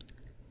League.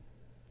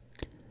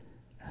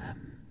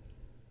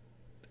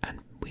 And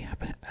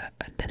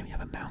then we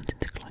have a mountain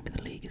to climb in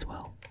the league as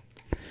well.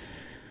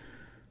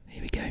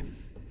 Here we go.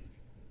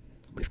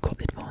 We've got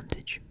the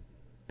advantage.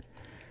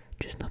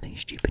 Just nothing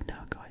stupid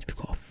now, guys. We've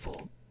got a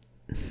full.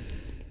 Oh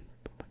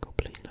my god,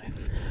 please no.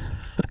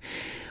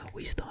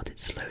 We started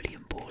slowly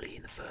and poorly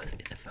in the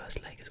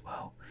first leg as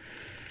well.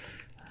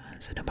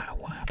 So no matter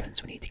what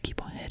happens, we need to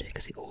keep our head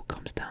because it all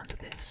comes down to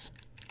this.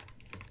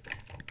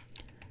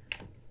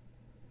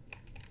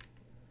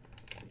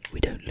 We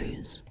don't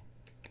lose,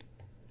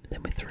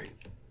 then we're through.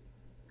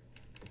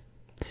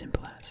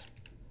 Simple as.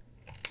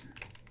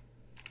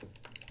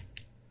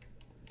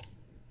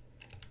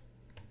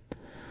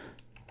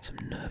 Some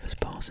nervous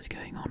passes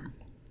going on.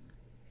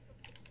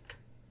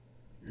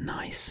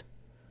 Nice.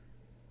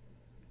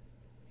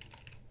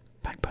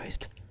 Back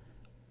post.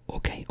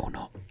 Okay, or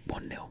not.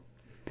 1-0.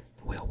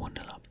 We are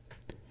 1-0 up.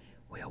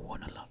 We are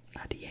 1-0 up.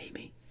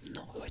 Adeyemi.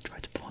 Not who I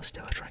tried to pass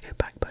to. I tried to go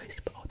back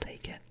post, but I'll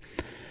take it.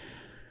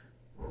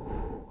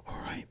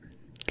 Alright,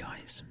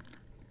 guys.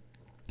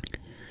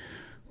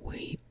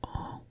 We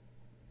are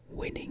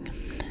winning.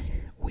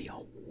 We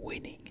are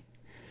winning.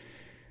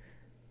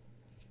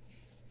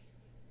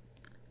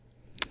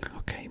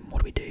 Okay,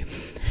 what do we do?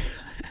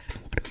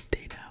 What do we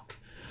do now?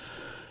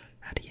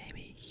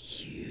 Adeyemi,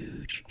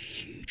 huge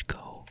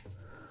goal.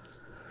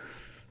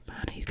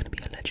 Man, he's going to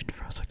be a legend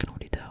for us, I can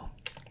already tell.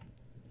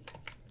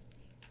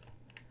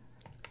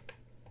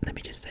 Let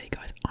me just say,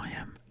 guys, I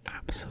am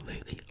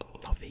absolutely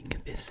loving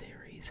this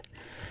series.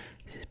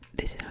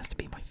 This has to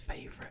be my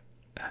favourite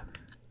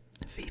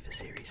FIFA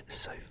series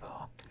so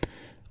far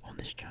on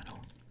this channel.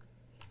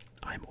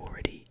 I'm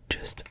already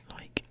just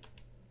like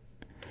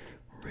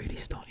really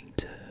starting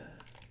to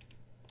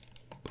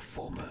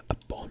form a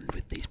bond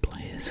with these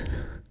players.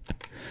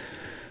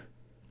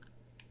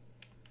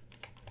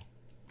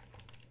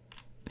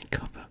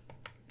 Cover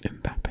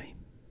Mbappe,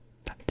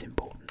 that's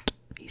important.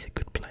 He's a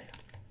good player.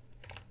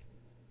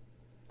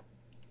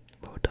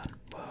 Well done,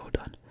 well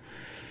done.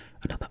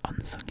 Another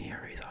unsung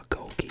hero is our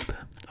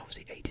goalkeeper.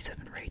 Obviously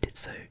 87 rated,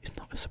 so it's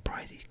not a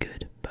surprise he's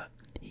good, but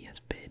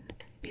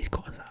he's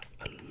got us out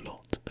a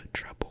lot of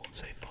trouble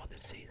so far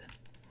this season.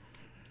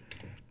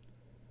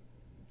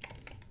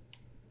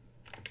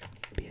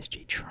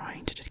 PSG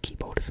trying to just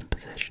keep hold of some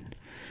possession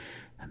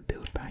and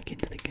build back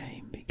into the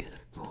game because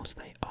of course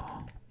they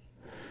are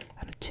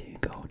at a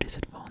 2-goal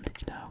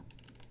disadvantage now.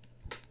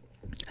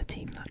 A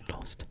team that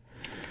lost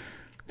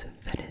to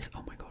Venice.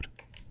 Oh my god.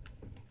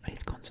 I need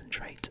to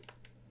concentrate.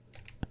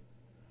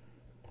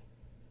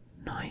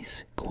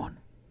 Nice. Go on.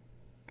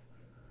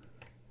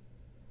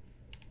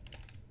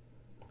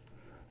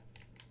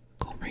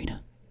 Go on,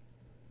 Reina.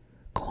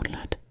 Go on,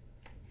 lad.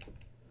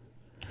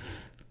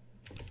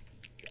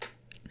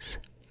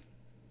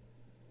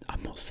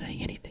 I'm not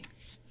saying anything.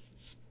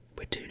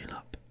 We're 2-0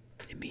 up.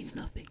 It means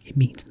nothing. It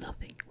means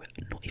nothing. We're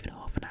not even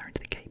half an hour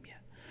into the game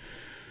yet.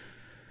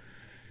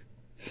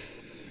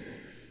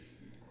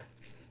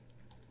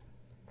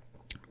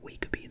 We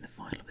could be in the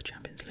final of the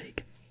Champions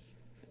League.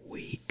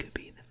 We could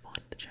be in the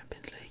final of the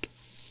Champions League.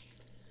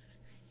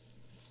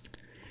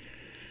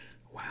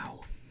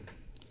 Wow.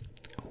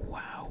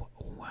 Wow.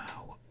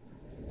 Wow.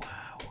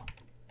 Wow.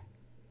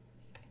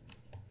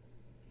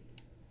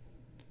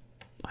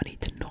 I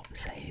need to not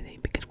say anything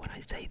because when I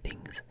say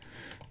things,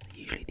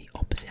 usually the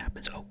opposite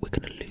happens. Oh, we're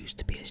going to lose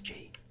to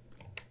PSG.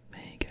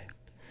 There you go.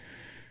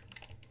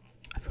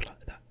 I feel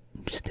like that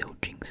still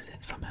jinxes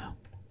it somehow.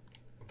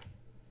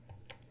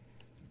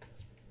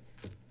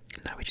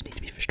 Now we just need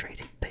to be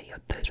frustrating.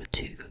 Those were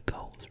 2 good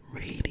goals.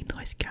 Really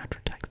nice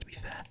counter-attacks, to be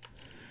fair.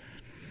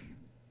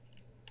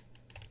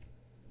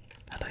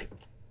 Hello.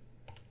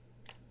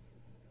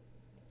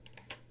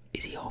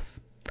 Is he off?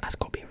 That's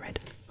got to be a red.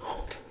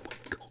 Oh my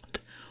god.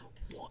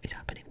 What is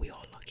happening? We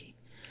are lucky.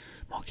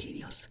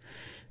 Marquinhos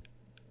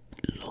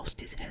lost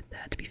his head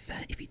there. To be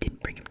fair, if he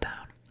didn't bring him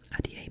down,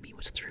 Adeyemi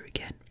was through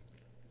again.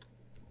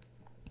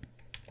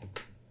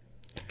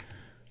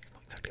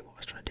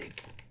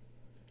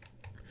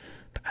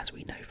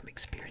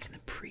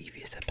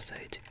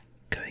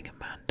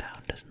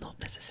 does not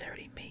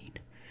necessarily mean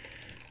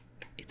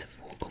it's a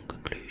foregone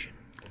conclusion.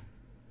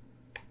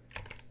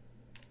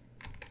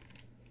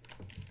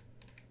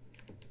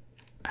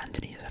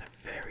 Anthony has had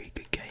a very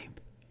good game.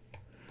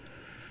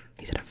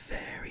 He's had a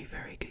very,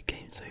 very good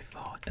game so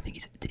far. I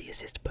think did he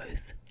assist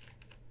both?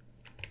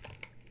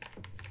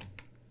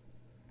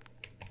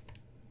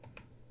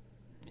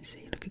 You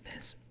see, look at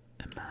this.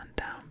 A man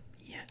down,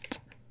 yet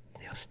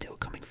they are still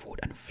coming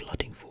forward and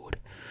flooding forward.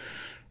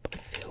 But I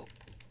feel,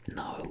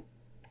 no.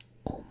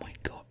 Oh my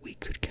god, we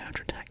could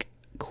counterattack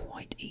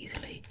quite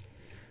easily.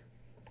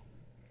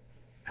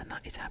 And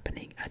that is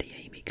happening.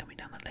 Adeyemi coming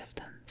down the left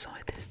hand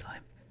side this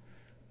time.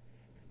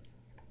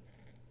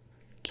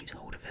 Keeps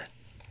hold of it.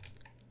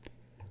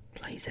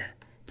 Plays it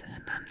to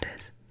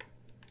Hernandez,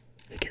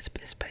 who gets a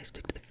bit of space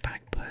to the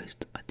back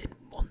post. I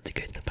didn't want to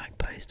go to the back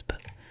post,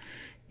 but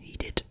he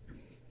did.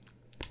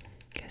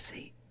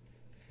 Kessie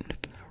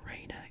looking for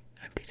Reina.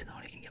 Hopefully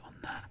Tonali can get on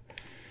that.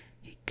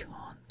 He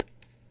can't.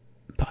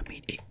 But I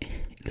mean,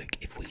 look,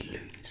 if we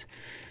lose,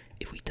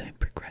 if we don't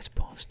progress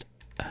past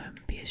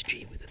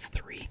PSG with a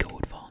 3-goal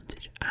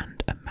advantage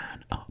and a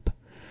man up,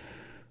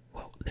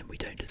 well, then we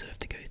don't deserve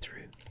to go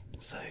through.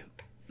 So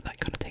that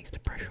kind of takes the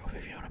pressure off,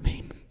 if you know what I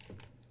mean.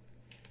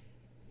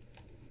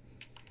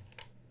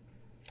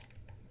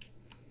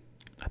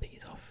 I think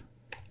he's off.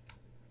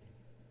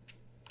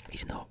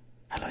 He's not.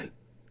 Hello.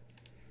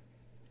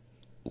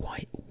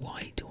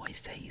 Why do I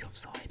say he's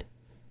offside?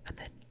 And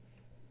then,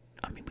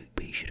 I mean,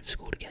 we should have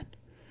scored again.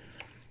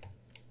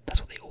 That's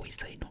what they always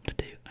say not to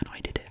do, and I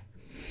did it.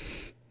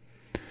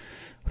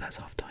 Well, that's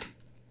half time.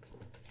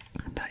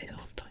 That is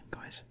half time,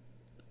 guys.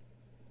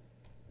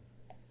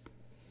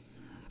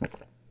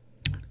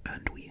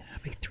 And we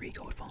have a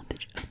 3-goal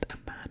advantage and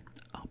a man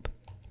up.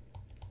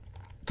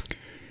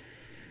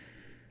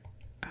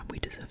 And we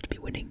deserve to be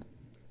winning.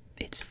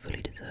 It's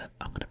fully deserved.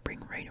 I'm going to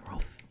bring Reina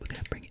off. We're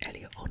going to bring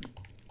Elliot on.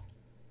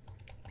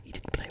 He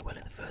did play well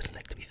in the first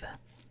leg, to be fair.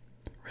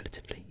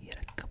 Relatively. He had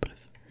a couple of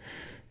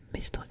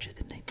missed touches,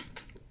 didn't he?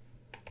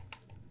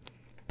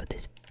 But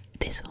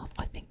this half,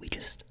 I think we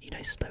just,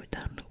 slow it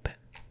down a little bit.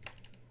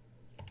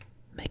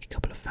 Make a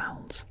couple of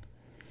fouls.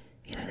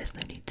 There's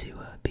no need to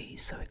be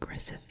so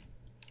aggressive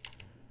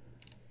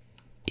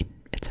in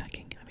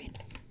attacking. I mean,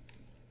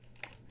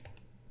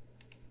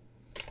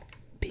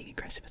 being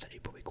aggressive is actually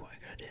probably quite a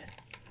good idea.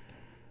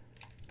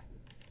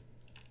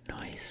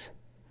 Nice.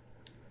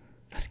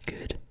 That's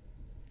good.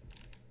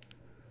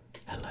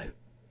 Hello.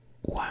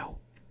 Wow.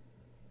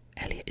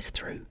 Elliot is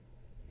through.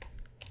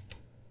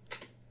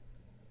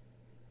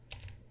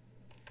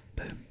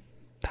 Boom.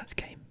 That's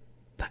game.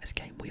 That is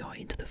game. We are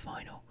into the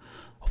final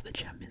of the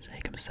Champions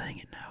League. I'm saying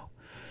it now.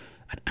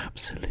 An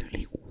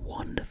absolutely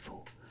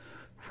wonderful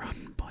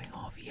run by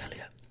Harvey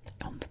Elliott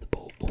onto the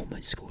ball.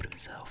 Almost scored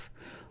himself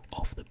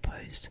off the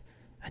post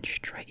and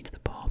straight into the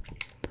path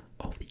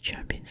of the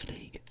Champions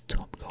League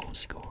top goal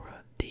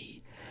scorer.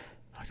 The,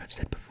 like I've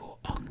said before,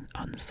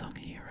 unsung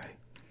hero,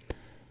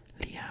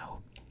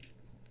 Liao.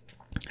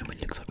 And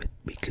it looks like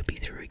we could be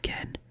through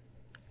again.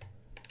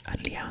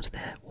 And Liao's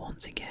there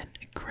once again.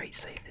 A great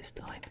save this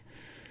time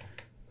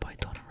by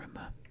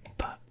Donnarumma.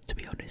 But to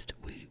be honest,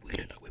 we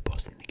look like we're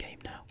bossing the game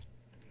now.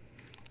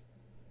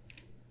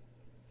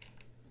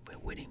 We're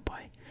winning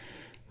by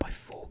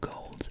 4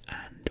 goals,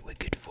 and we're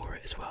good for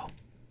it as well.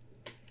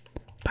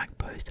 Back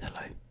post,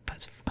 hello.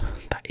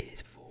 That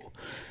is 4.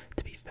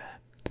 To be fair,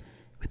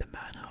 with a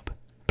man up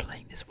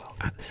playing this well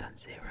at the San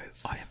Siro,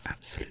 I am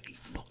absolutely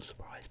not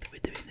surprised that we're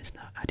doing this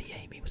now.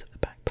 Adeyemi was at the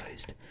back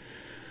post.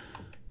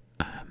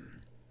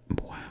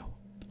 Wow,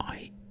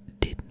 I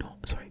did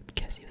not. Sorry,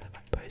 Kessie was at the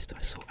back post.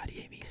 I saw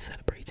Adeyemi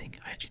celebrating.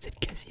 I actually said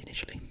Kessie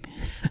initially.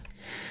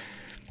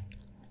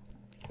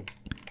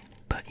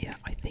 But yeah,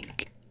 I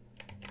think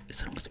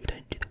as long as we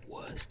don't do the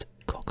worst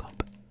cock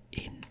up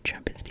in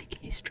Champions League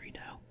history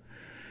now.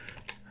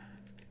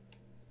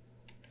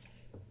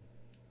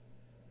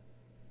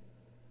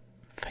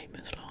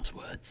 Famous last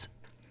words.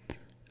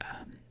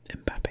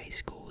 Mbappe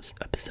scores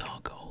a bizarre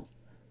goal.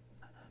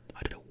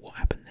 I don't know what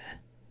happened there,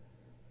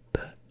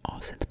 but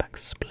our centre back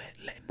split,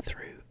 let him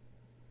through,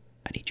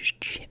 and he just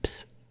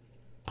chips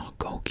our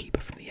goalkeeper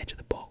from the edge of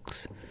the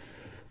box.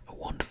 A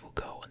wonderful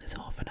goal, and there's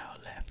half an hour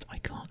left. I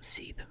can't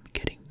see them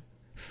getting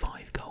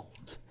 5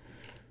 goals.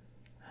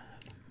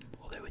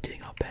 Although we're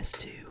doing our best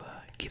to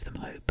give them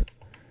hope.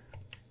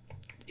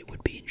 It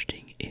would be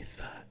interesting if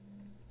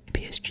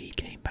PSG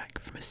came back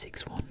from a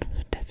 6-1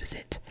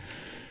 deficit.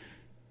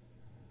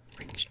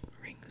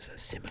 Rings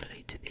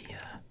similarly to the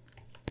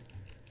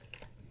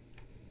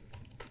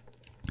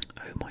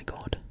oh my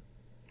god.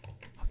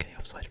 Okay,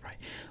 offside, right.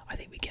 I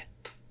think we get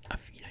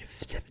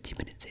 70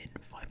 minutes in,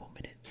 5 more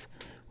minutes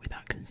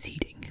without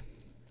conceding.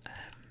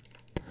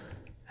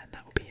 And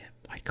that will be it.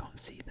 I can't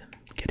see them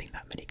getting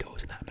that many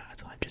goals in that amount of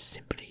time. Just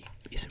simply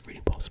isn't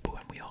really possible,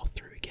 and we are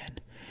through again.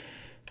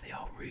 They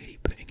are really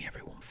putting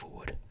everyone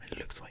forward, and it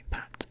looks like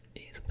that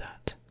is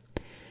that.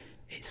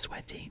 It's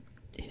sweaty,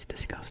 it's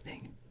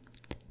disgusting,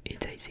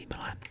 it's AC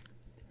Milan.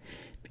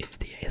 It's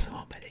the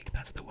ASMR medic.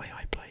 That's the way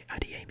I play.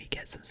 Adeyemi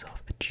gets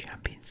himself a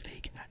Champions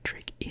League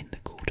hat-trick in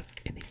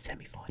the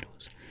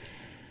semi-finals,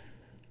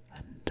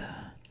 and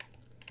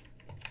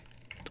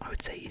I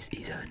would say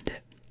he's earned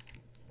it.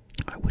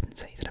 I wouldn't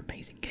say he's an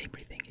amazing game or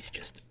anything. He's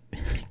just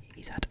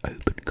he's had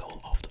open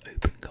goal after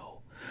open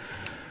goal,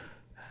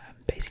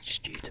 basically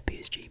just due to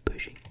PSG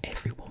pushing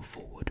everyone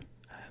forward.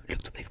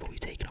 Looks like they've probably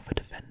taken off a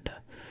defender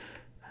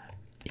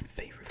in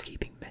favour of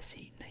keeping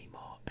Messi,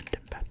 Neymar, and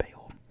Mbappe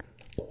on.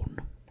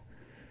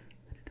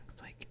 And it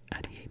looks like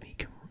Adeyemi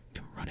can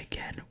run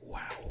again.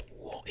 Wow,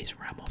 what is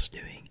Ramos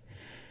doing?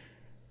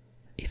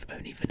 If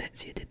only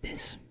Venezia did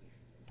this.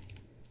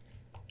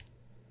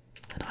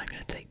 And I'm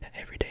going to take that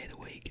every day of the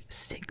week.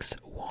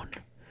 6-1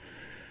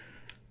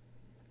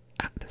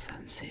 at the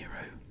San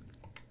Siro.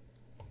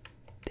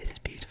 This is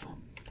beautiful.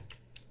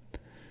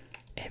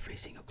 Every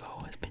single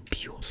goal has been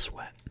pure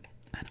sweat,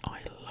 and I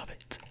love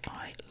it.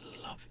 I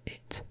love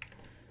it.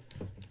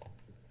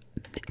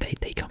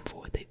 They come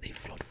forward, they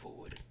flood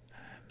forward,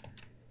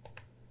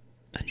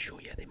 and sure,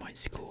 yeah, they might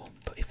score,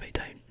 but if they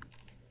don't,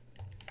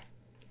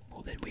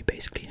 well, then we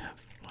basically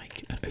have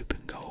like an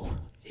open goal.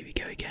 Here we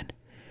go again.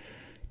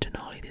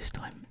 Denali this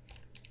time.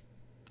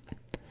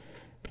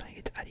 Playing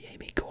it to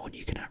Adeyemi. Go on,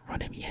 you can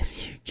outrun him.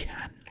 Yes, you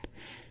can.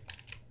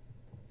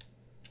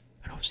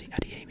 And obviously,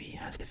 Adeyemi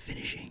has the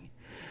finishing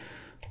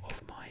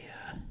of my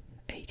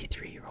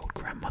 83-year-old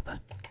grandmother.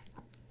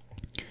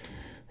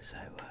 So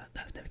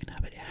that's never gonna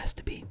happen. It has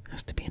to be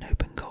an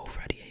open goal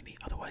for Adeyemi.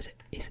 Otherwise,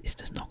 it's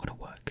just not gonna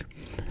work.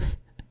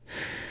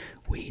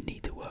 We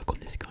need to work on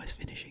this guy's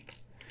finishing.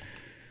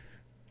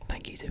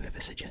 Thank you to whoever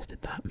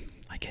suggested that.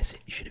 I guess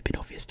it should have been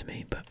obvious to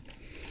me, but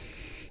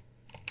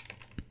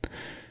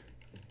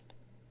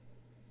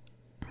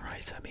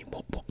right. So I mean,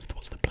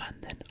 what's the plan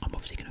then? I'm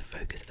obviously going to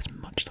focus as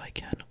much as I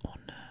can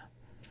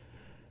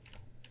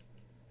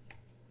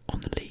on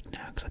the league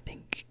now, because I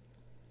think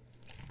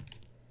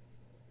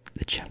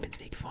the Champions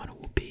League final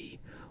will be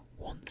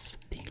once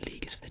the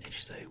league is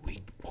finished. So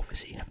we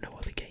obviously have no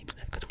other games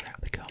left because we're out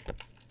of the cup.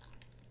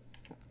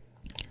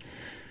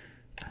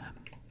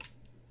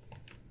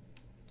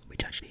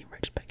 Which actually, in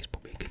retrospect, is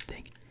probably a good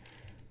thing.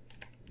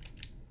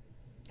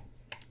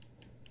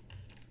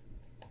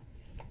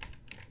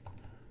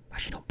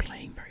 Actually, not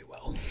playing very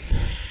well,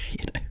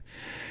 you know.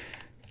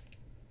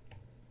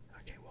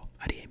 Okay, well,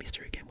 Adeyemi's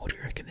through again. What do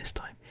you reckon this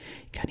time?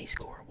 Can he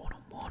score a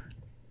one-on-one?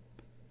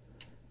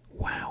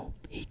 Wow,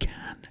 he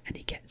can, and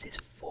he gets his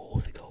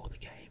 4th goal of the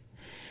game,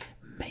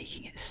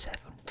 making it 7-1,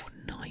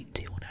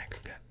 9-2 on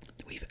aggregate.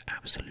 We've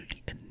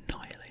absolutely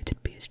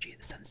annihilated PSG at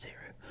the San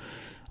Siro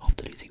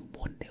after losing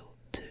 1-0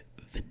 to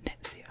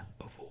Venezia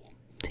of all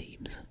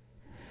teams.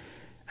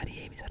 And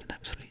Adeyemi's had an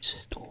absolute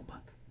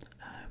stormer.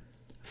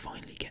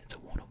 Finally gets a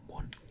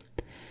one-on-one.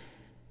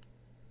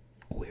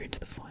 We're into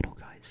the final,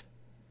 guys.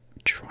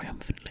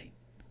 Triumphantly.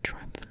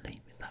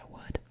 Triumphantly, is that a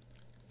word?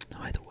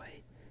 Either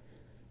way,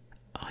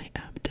 I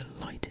am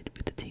delighted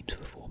with the team's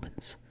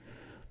performance.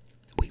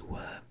 We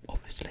were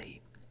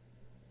obviously,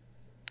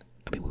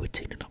 we were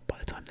 2-0 up by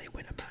the time they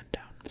went a man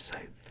down, so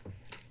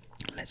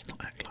let's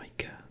not act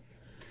like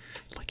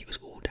it was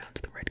all down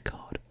to the red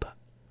card, but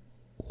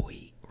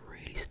we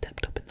really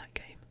stepped up in that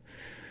game,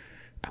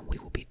 and we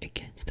will be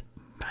against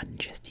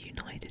Manchester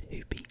United,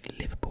 who beat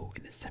Liverpool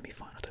in the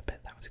semi-finals. I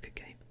bet that was a good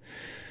game.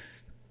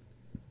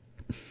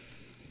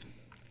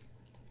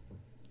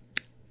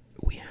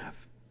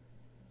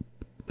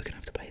 We're gonna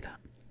have to play that.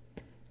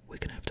 We're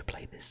gonna have to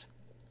play this,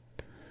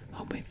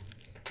 aren't we?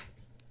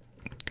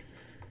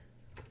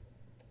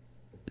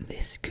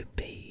 This could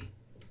be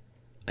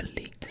a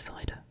league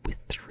decider with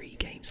 3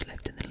 games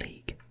left in the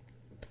league.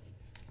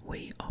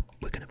 We're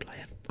gonna play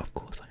it. Of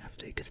course, I have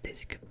to, because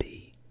this could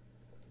be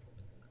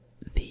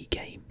the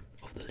game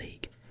of the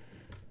league.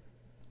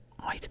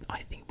 I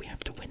think we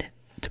have to win it.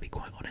 To be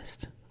quite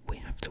honest, we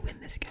have to win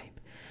this game.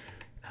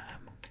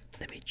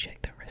 Let me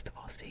check the rest of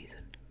our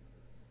season.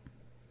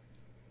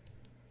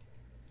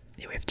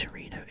 Yeah, we have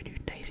Torino and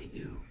Udinese,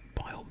 who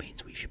by all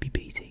means we should be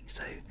beating.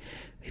 So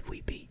if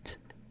we beat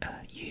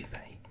Juve,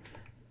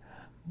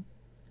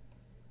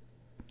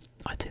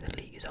 I'd say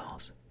the league is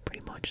ours,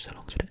 pretty much, so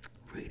long as we don't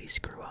really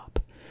screw up.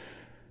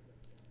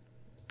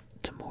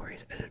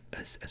 Tamori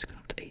has gone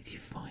up to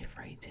 85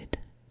 rated.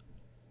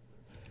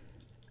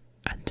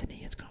 Anthony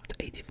has gone up to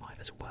 85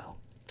 as well.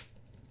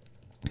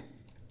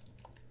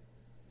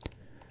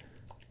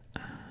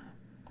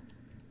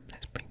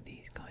 Let's bring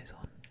these guys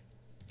on.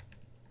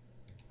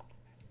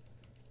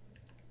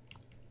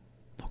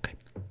 Okay,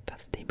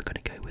 that's the team we're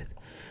going to go with.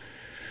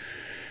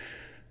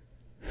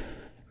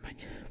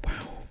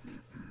 Wow,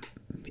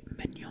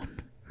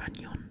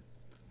 Magnon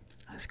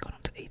has gone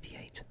up to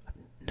 88.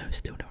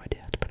 Still no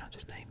idea how to pronounce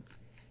his name.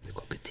 We've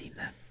got a good team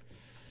there.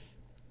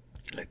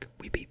 Look,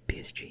 we beat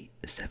PSG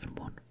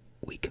 7-1.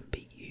 We can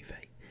beat Juve.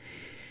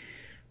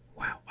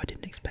 Wow, I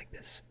didn't expect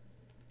this.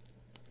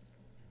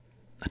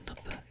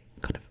 Another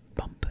kind of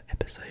bumper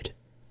episode.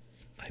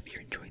 I hope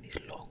you're enjoying these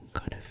long,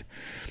 kind of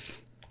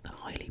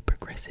highly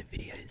progressive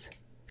videos,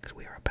 because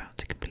we are about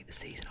to complete the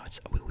season.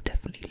 We will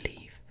definitely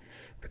leave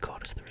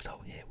Regardless of the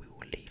result here, we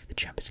will leave the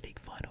Champions League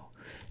final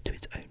to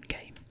its own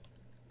game.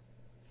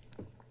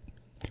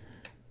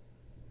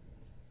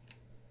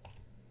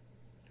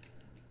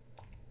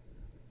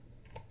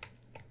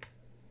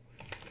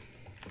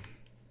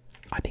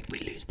 I think we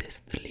lose this,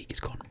 the league is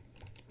gone.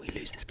 We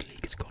lose this, the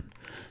league is gone.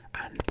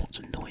 And what's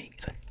annoying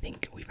is I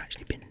think we've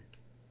actually been,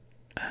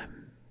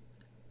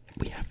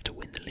 we have to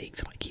win the league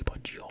to like keep our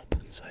job.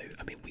 So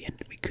I mean,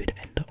 we could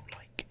end up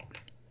like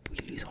we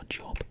lose our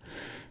job.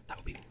 That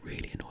would be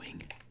really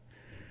annoying.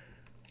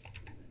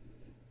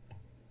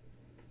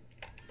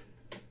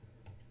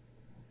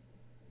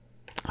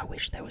 I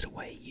wish there was a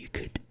way you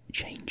could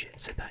change it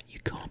so that you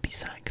can't be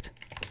sacked.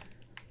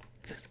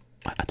 Because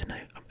I don't know.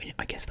 I mean,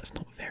 I guess that's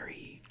not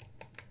very.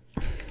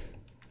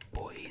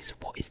 Boys,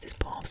 what is this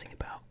passing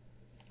about?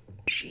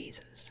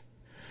 Jesus. It's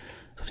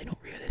obviously not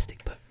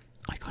realistic, but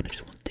I kind of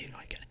just want to do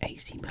like an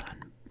AC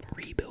Milan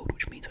rebuild,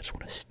 which means I just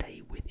want to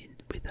stay with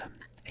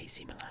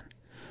AC Milan.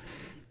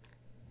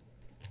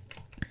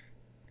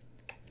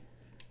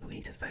 We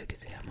need to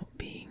focus here. I'm not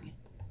being.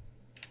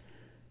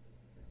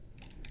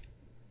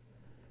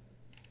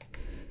 I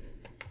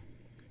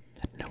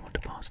had no one to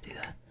pass to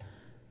there.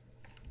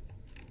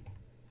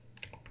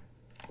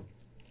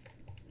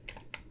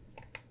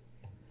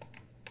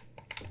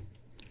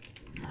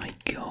 My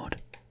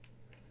God.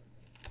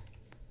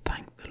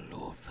 Thank the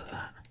Lord for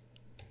that.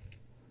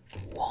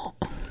 What?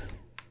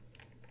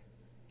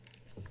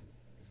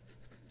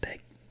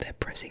 They're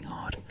pressing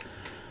hard.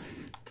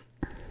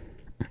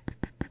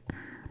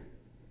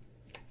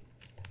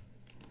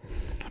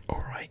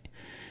 Alright.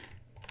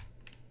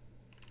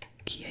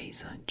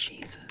 Chiesa,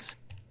 Jesus.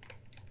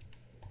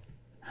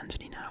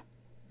 Anthony now.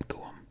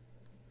 Go on.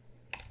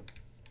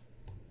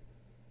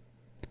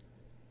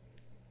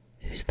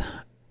 Who's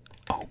that?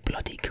 Oh,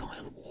 bloody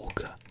Kyle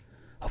Walker.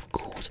 Of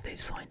course they've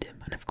signed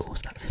him, and of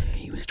course that's who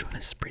he was trying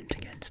to sprint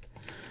against.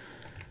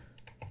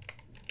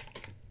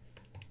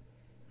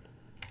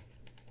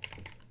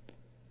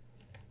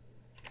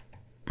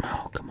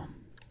 Oh, come on.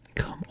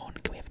 Come on,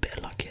 can we have a bit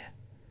of luck here?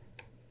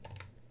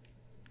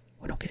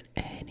 We're not getting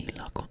any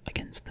luck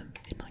against them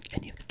in like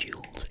any of the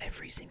duels.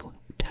 Every single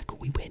tackle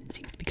we win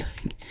seems to be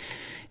going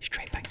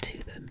straight back to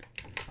them.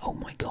 Oh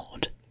my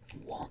God,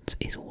 what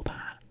is all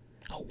that?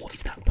 Oh, what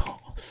is that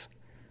pass?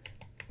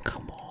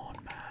 Come on,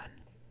 man.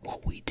 What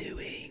are we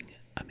doing?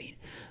 I mean,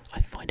 I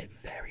find it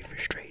very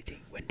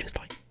frustrating when just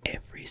like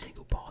every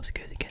single pass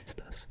goes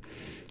against us.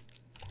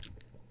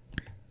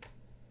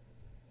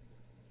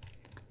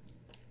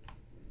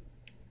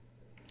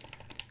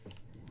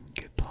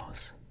 Good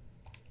pass.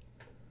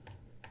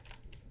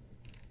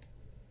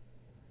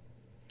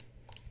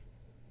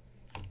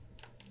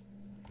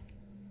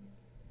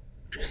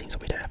 Just seems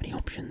like we don't have any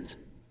options.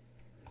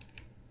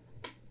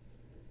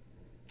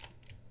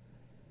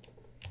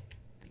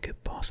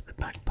 Good pass to the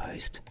back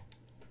post.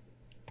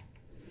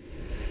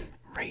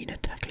 Reina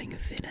tackling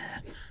thin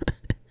air.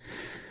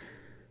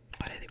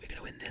 I don't think we're going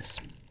to win this.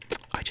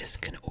 I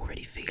just can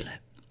already feel it.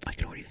 I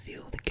can already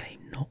feel the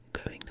game not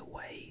going the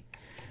way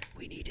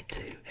we need it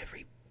to.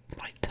 Every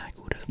like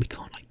tackle does. We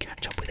can't like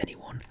catch up with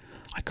anyone.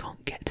 I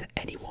can't get to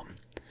anyone.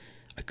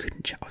 I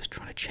couldn't. I was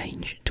trying to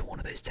change to one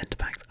of those centre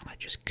backs, and I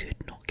just could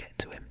not get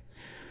to him.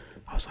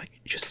 I was like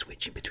just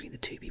switching between the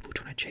two people,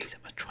 trying to chase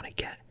him. I was trying to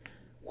get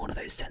one of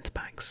those centre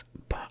backs,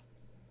 but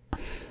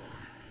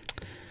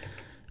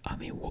I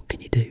mean, what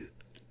can you do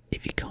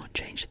if you can't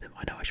change them?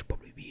 I know I should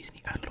probably be using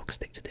the analog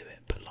stick to do it,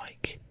 but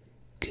like,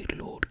 good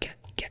lord,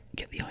 get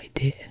the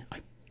idea. I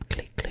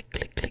click, click,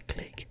 click, click,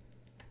 click.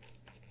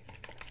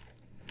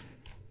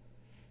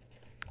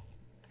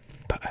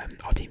 But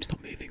our team's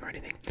not moving or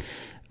anything.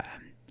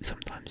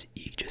 Sometimes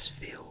you just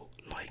feel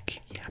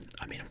like, yeah.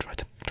 I mean, I'm trying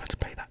to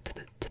play that to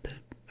the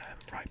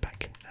right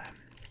back.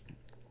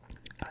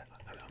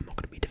 I'm not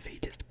going to be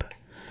defeatist, but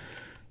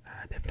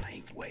they're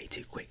playing way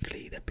too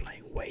quickly. They're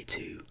playing way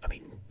too. I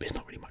mean, there's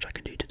not really much I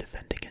can do to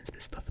defend against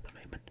this stuff at the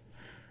moment.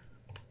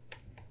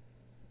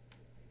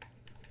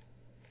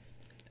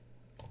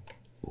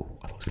 Oh,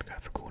 I thought I was going to go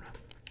for a corner.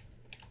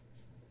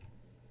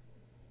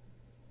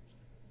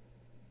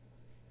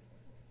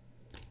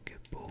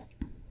 Good ball.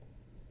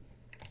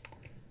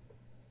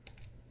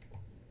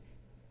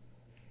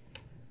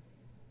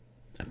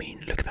 I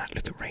mean, look at that.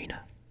 Look at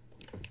Reina.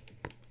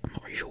 I'm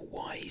not really sure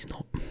why he's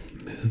not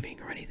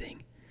moving or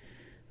anything.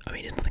 I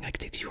mean, there's nothing I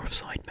can do because you're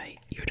offside, mate.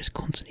 You're just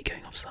constantly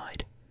going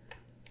offside.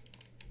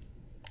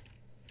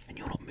 And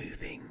you're not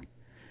moving.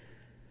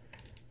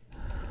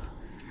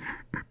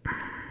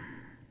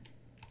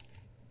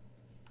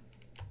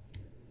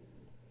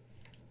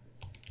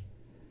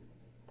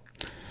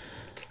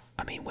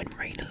 I mean, when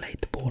Reina laid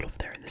the ball off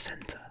there in the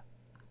centre,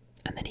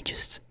 and then he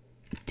just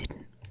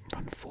didn't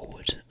run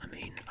forward. I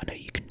mean, I know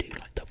you can do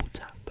like double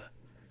tap, but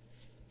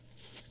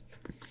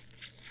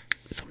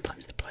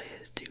sometimes the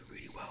players do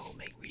really well,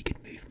 make really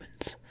good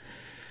movements.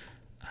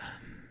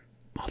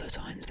 Other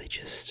times they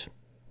just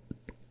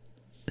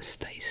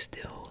stay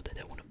still, they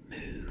don't want to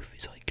move.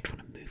 It's like trying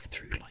to move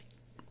through like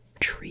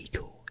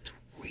treacle. It's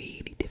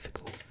really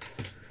difficult.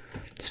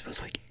 It just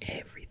feels like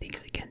everything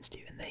is against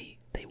you, and they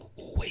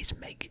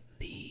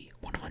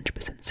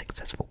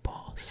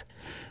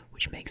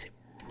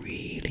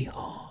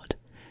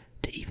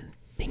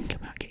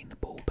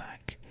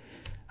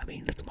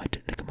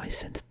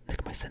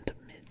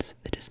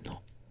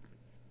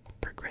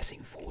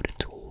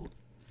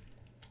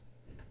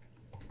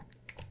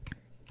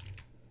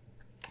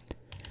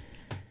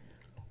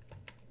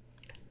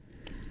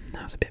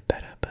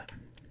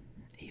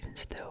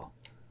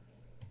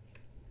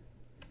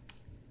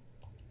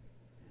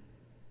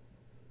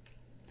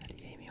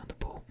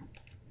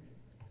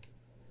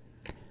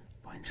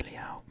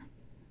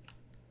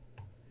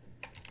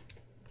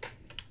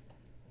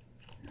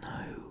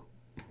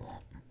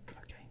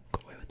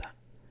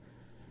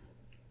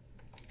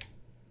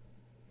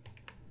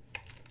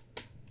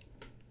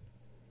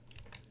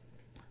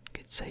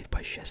saved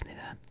by Chesney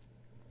there.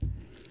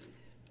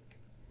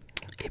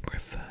 Ibra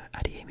for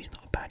Adeyemi's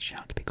not a bad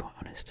shout, to be quite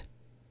honest.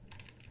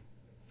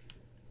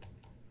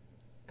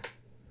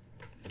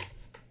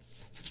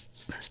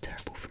 That's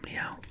terrible from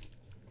Liao.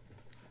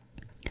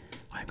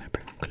 I'm going to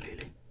bring on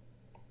Kalulu.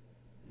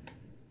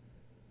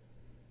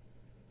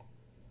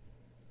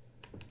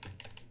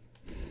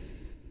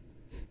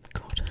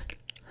 God,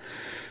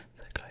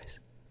 so close.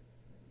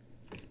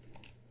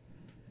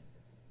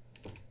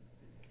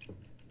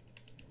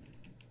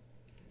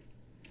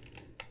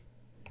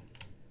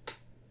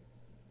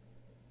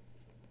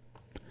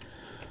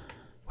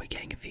 We're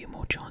getting a few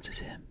more chances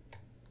here.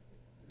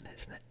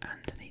 Let's let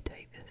Anthony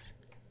take this.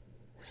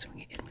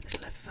 Swing it in with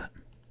his left foot.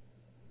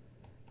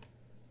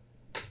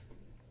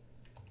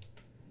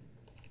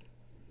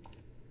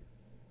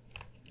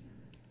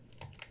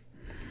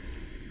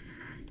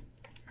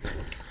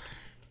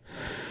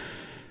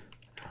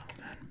 Oh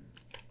man.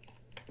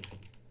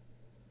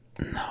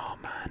 No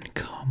man,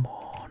 come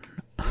on.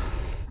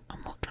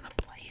 I'm not trying to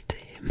play it to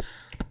him.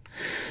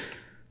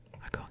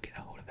 I can't get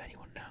a hold of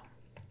anyone now.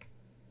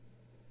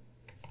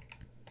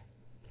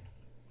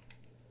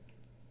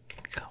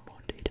 Come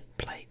on, dude.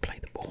 Play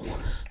the ball.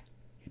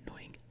 You're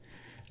annoying.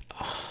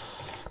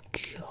 Oh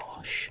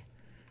gosh.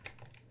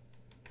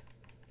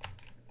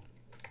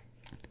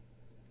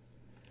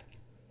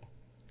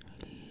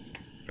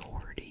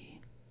 Lordy.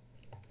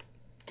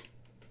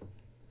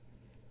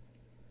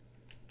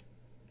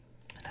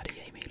 And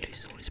Adeyemi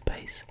loses all his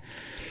pace.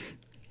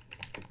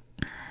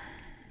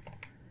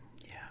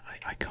 Yeah,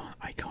 I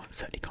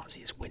certainly can't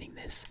see us winning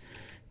this.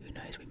 Who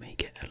knows, we may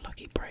get a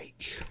lucky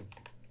break.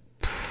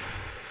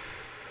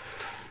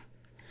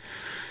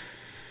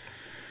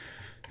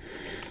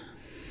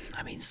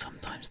 I mean,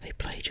 sometimes they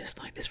play just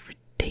like this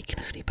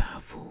ridiculously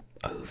powerful,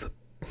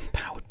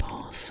 overpowered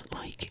pass.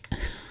 Like,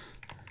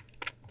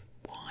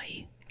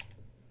 why?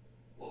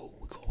 Whoa,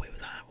 we got away with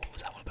that. What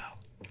was that all about?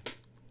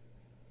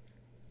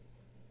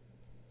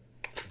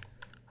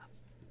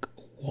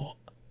 What?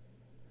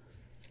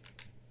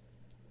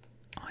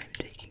 I'm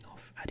taking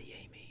off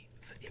Adeyemi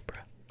for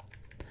Ibra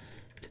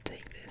to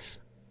take this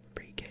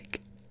free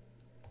kick.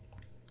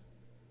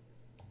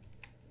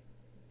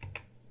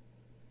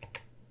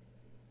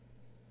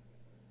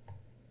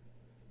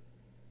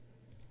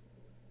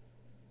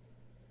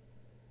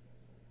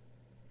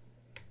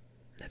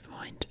 Never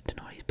mind,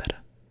 Denari's better.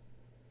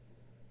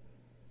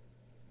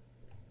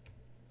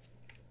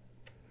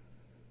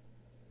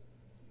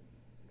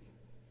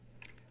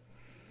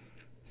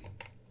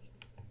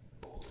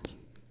 Balls.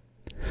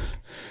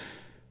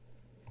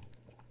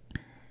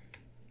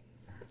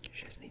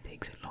 Chesney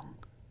takes it long.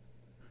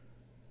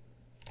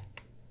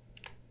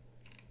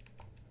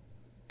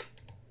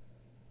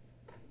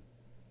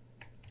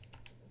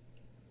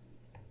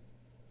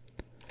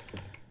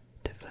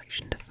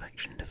 Deflection,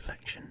 deflection,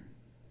 deflection.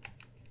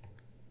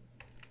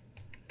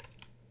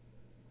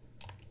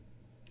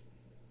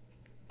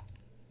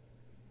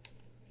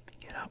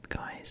 Get up,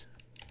 guys.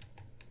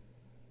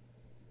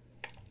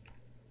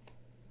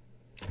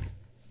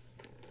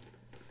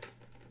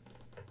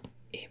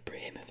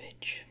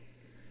 Ibrahimovic.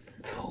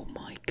 Oh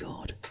my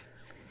god.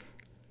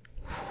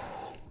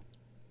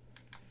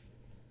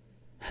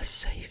 Has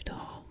saved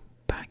our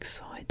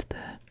backside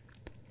there.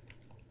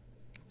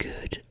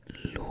 Good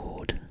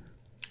lord.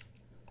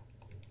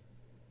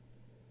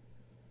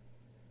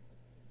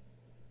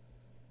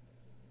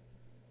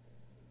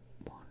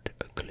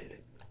 A clue.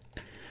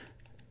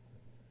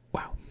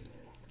 Wow.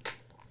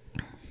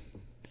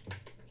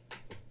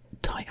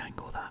 Tight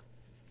angle that.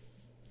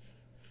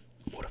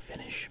 What a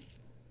finish.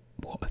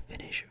 What a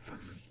finish from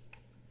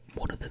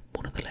one of the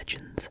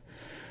legends.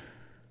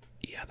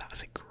 Yeah,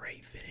 that's a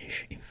great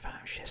finish. In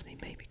fact, Chesney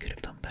maybe could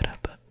have done better,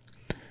 but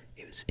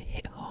it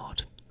hit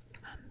hard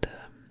and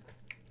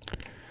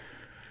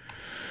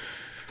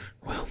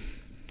well,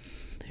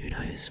 who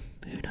knows?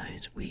 Who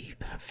knows? We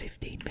have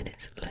 15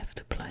 minutes left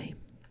to play.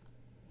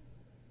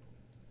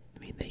 I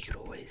mean, they could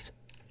always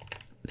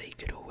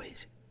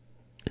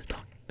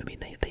start. I mean,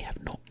 they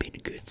have not been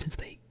good since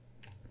they.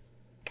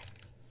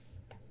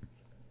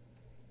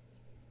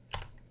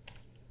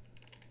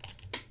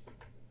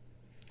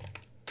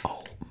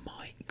 Oh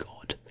my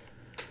god,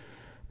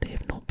 they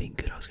have not been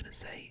good. I was going to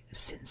say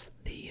since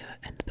the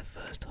end of the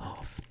first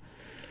half.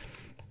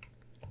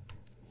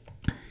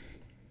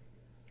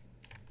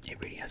 It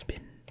really has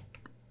been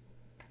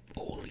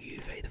all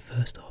Juve the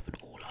first half and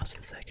all us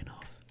the second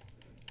half.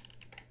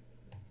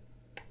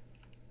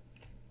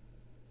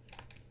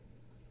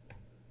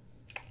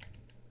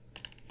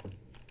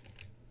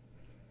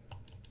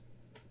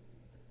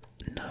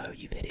 No,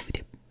 you've hit it with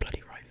your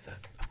bloody right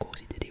foot. Of course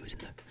he did. He was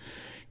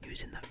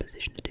in that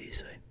position to do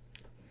so.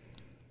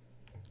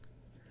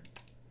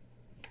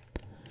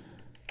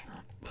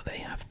 Well, they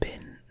have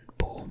been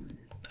poor,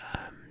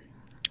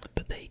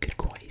 but they could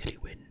quite easily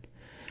win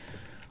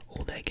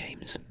all their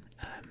games.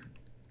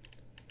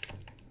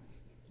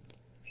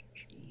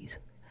 Jeez.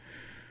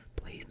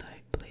 Please no,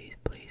 please,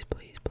 please,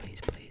 please,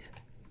 please, please.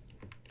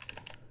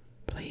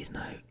 Please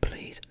no,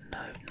 please,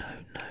 no, no,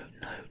 no,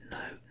 no,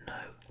 no, no.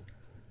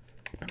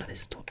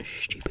 this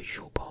stupid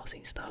short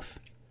passing stuff.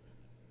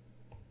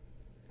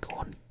 Go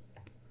on.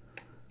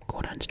 Go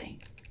on, Anthony.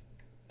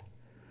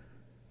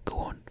 Go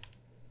on.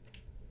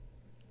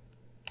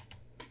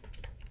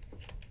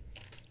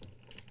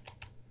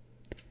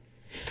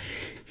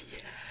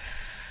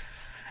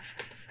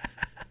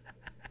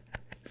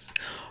 Yes.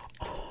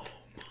 Oh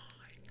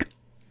my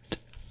god.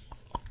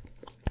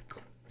 Oh my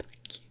god.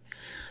 Thank you.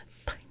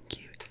 Thank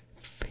you.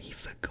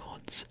 FIFA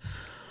gods.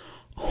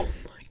 Oh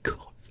my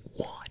god.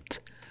 What?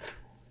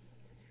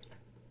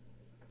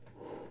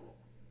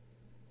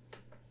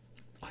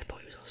 I thought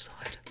he was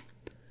offside.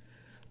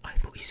 I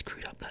thought he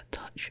screwed up that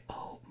touch.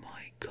 Oh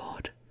my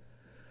god.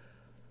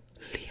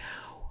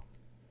 Liao.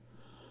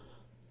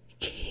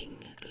 King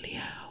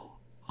Liao.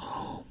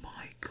 Oh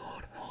my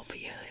god.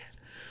 Harvey Elliott.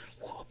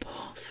 What a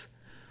pass.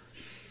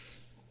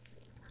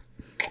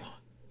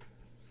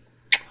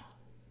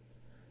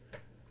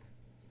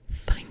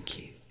 Thank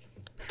you.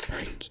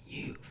 Thank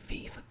you,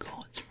 FIFA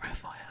gods.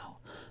 Rafael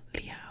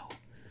Liao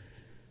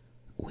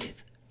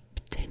with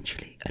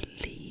potentially a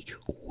league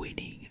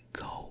winning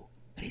goal.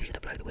 And he's going to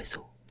blow the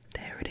whistle.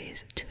 There it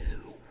is. 2-1.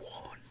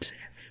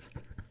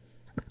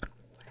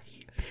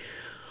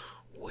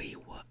 We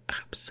were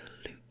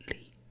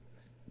absolutely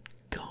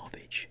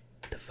garbage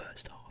the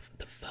first half.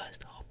 The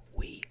first half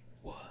we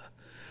were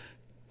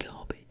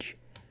garbage.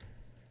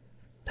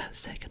 That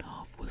second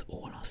half was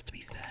all us, to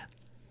be fair.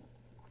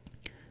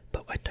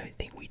 But I don't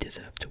think we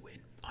deserve to win.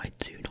 I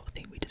do not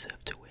think we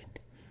deserve to win.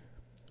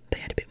 They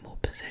had a bit more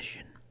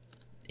possession.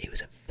 It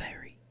was a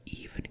very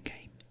even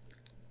game.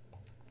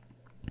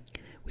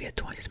 We had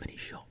twice as many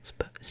shots,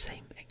 but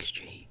same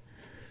XG.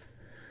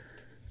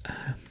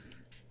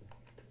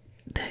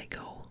 Their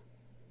goal.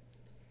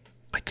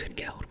 I couldn't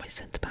get hold of my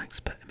centre backs,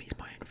 but I mean it's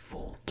my own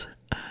fault.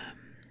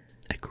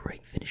 A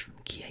great finish from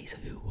Chiesa,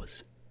 who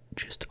was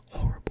just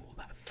horrible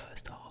that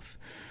first half.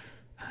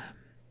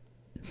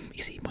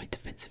 You see my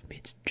defensive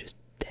mids just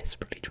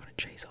desperately trying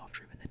to chase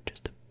after him, and then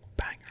just a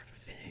banger of a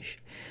finish.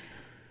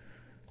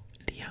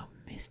 Liao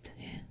missed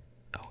here.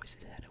 Oh, it's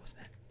his header,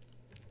 wasn't it?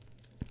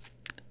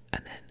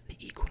 And then the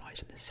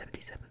equaliser in the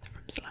 77th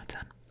from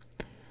Zlatan.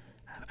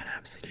 An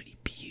absolutely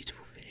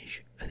beautiful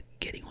finish,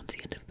 getting onto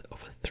the end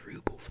of a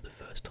through ball for the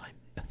first time,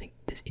 I think,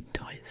 this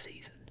entire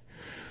season.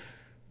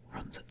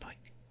 Runs at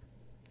like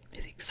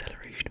his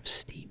acceleration of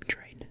steam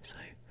train, so.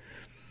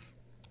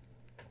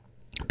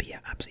 But yeah,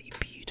 absolutely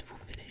beautiful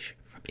finish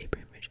from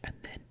Ibrahimovic, and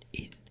then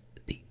in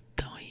the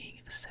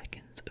dying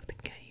seconds of the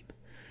game,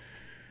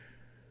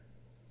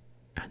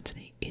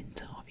 Anthony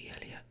into Harvey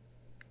Elliott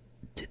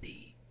to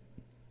the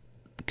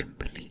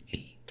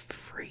completely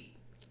free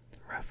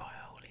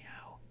Rafael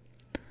Leao.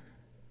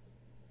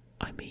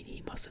 I mean,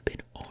 he must have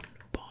been on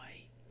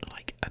by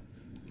like a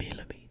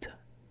millimetre.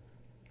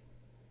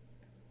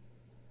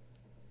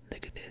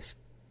 Look at this.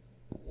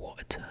 What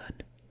a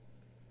turn.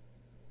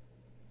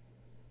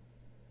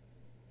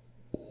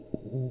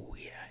 Ooh,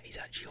 yeah, he's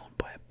actually on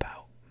by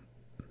about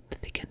the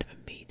thick end of a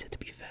metre, to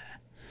be fair.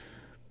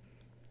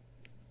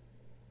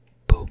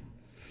 Boom.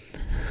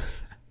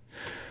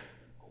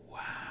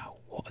 Wow,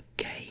 what a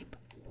game.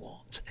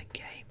 What a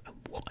game, and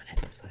what an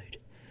episode.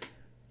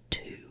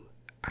 2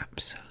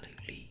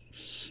 absolutely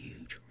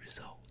huge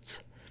results.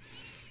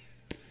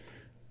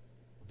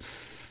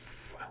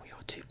 Well, we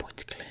are 2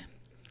 points clear.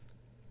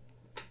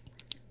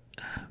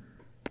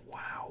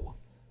 Wow.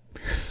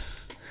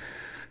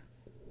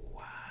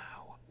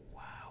 Wow.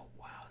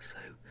 So,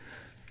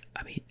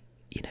 I mean,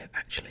 you know,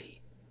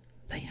 actually,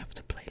 they have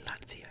to play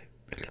Lazio.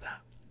 Look at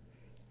that.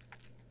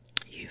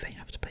 Juve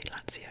have to play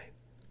Lazio.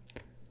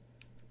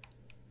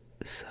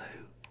 So,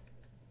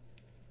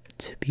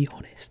 to be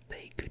honest,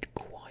 they could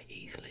quite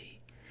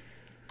easily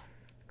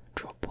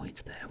drop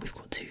points there. We've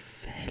got 2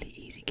 fairly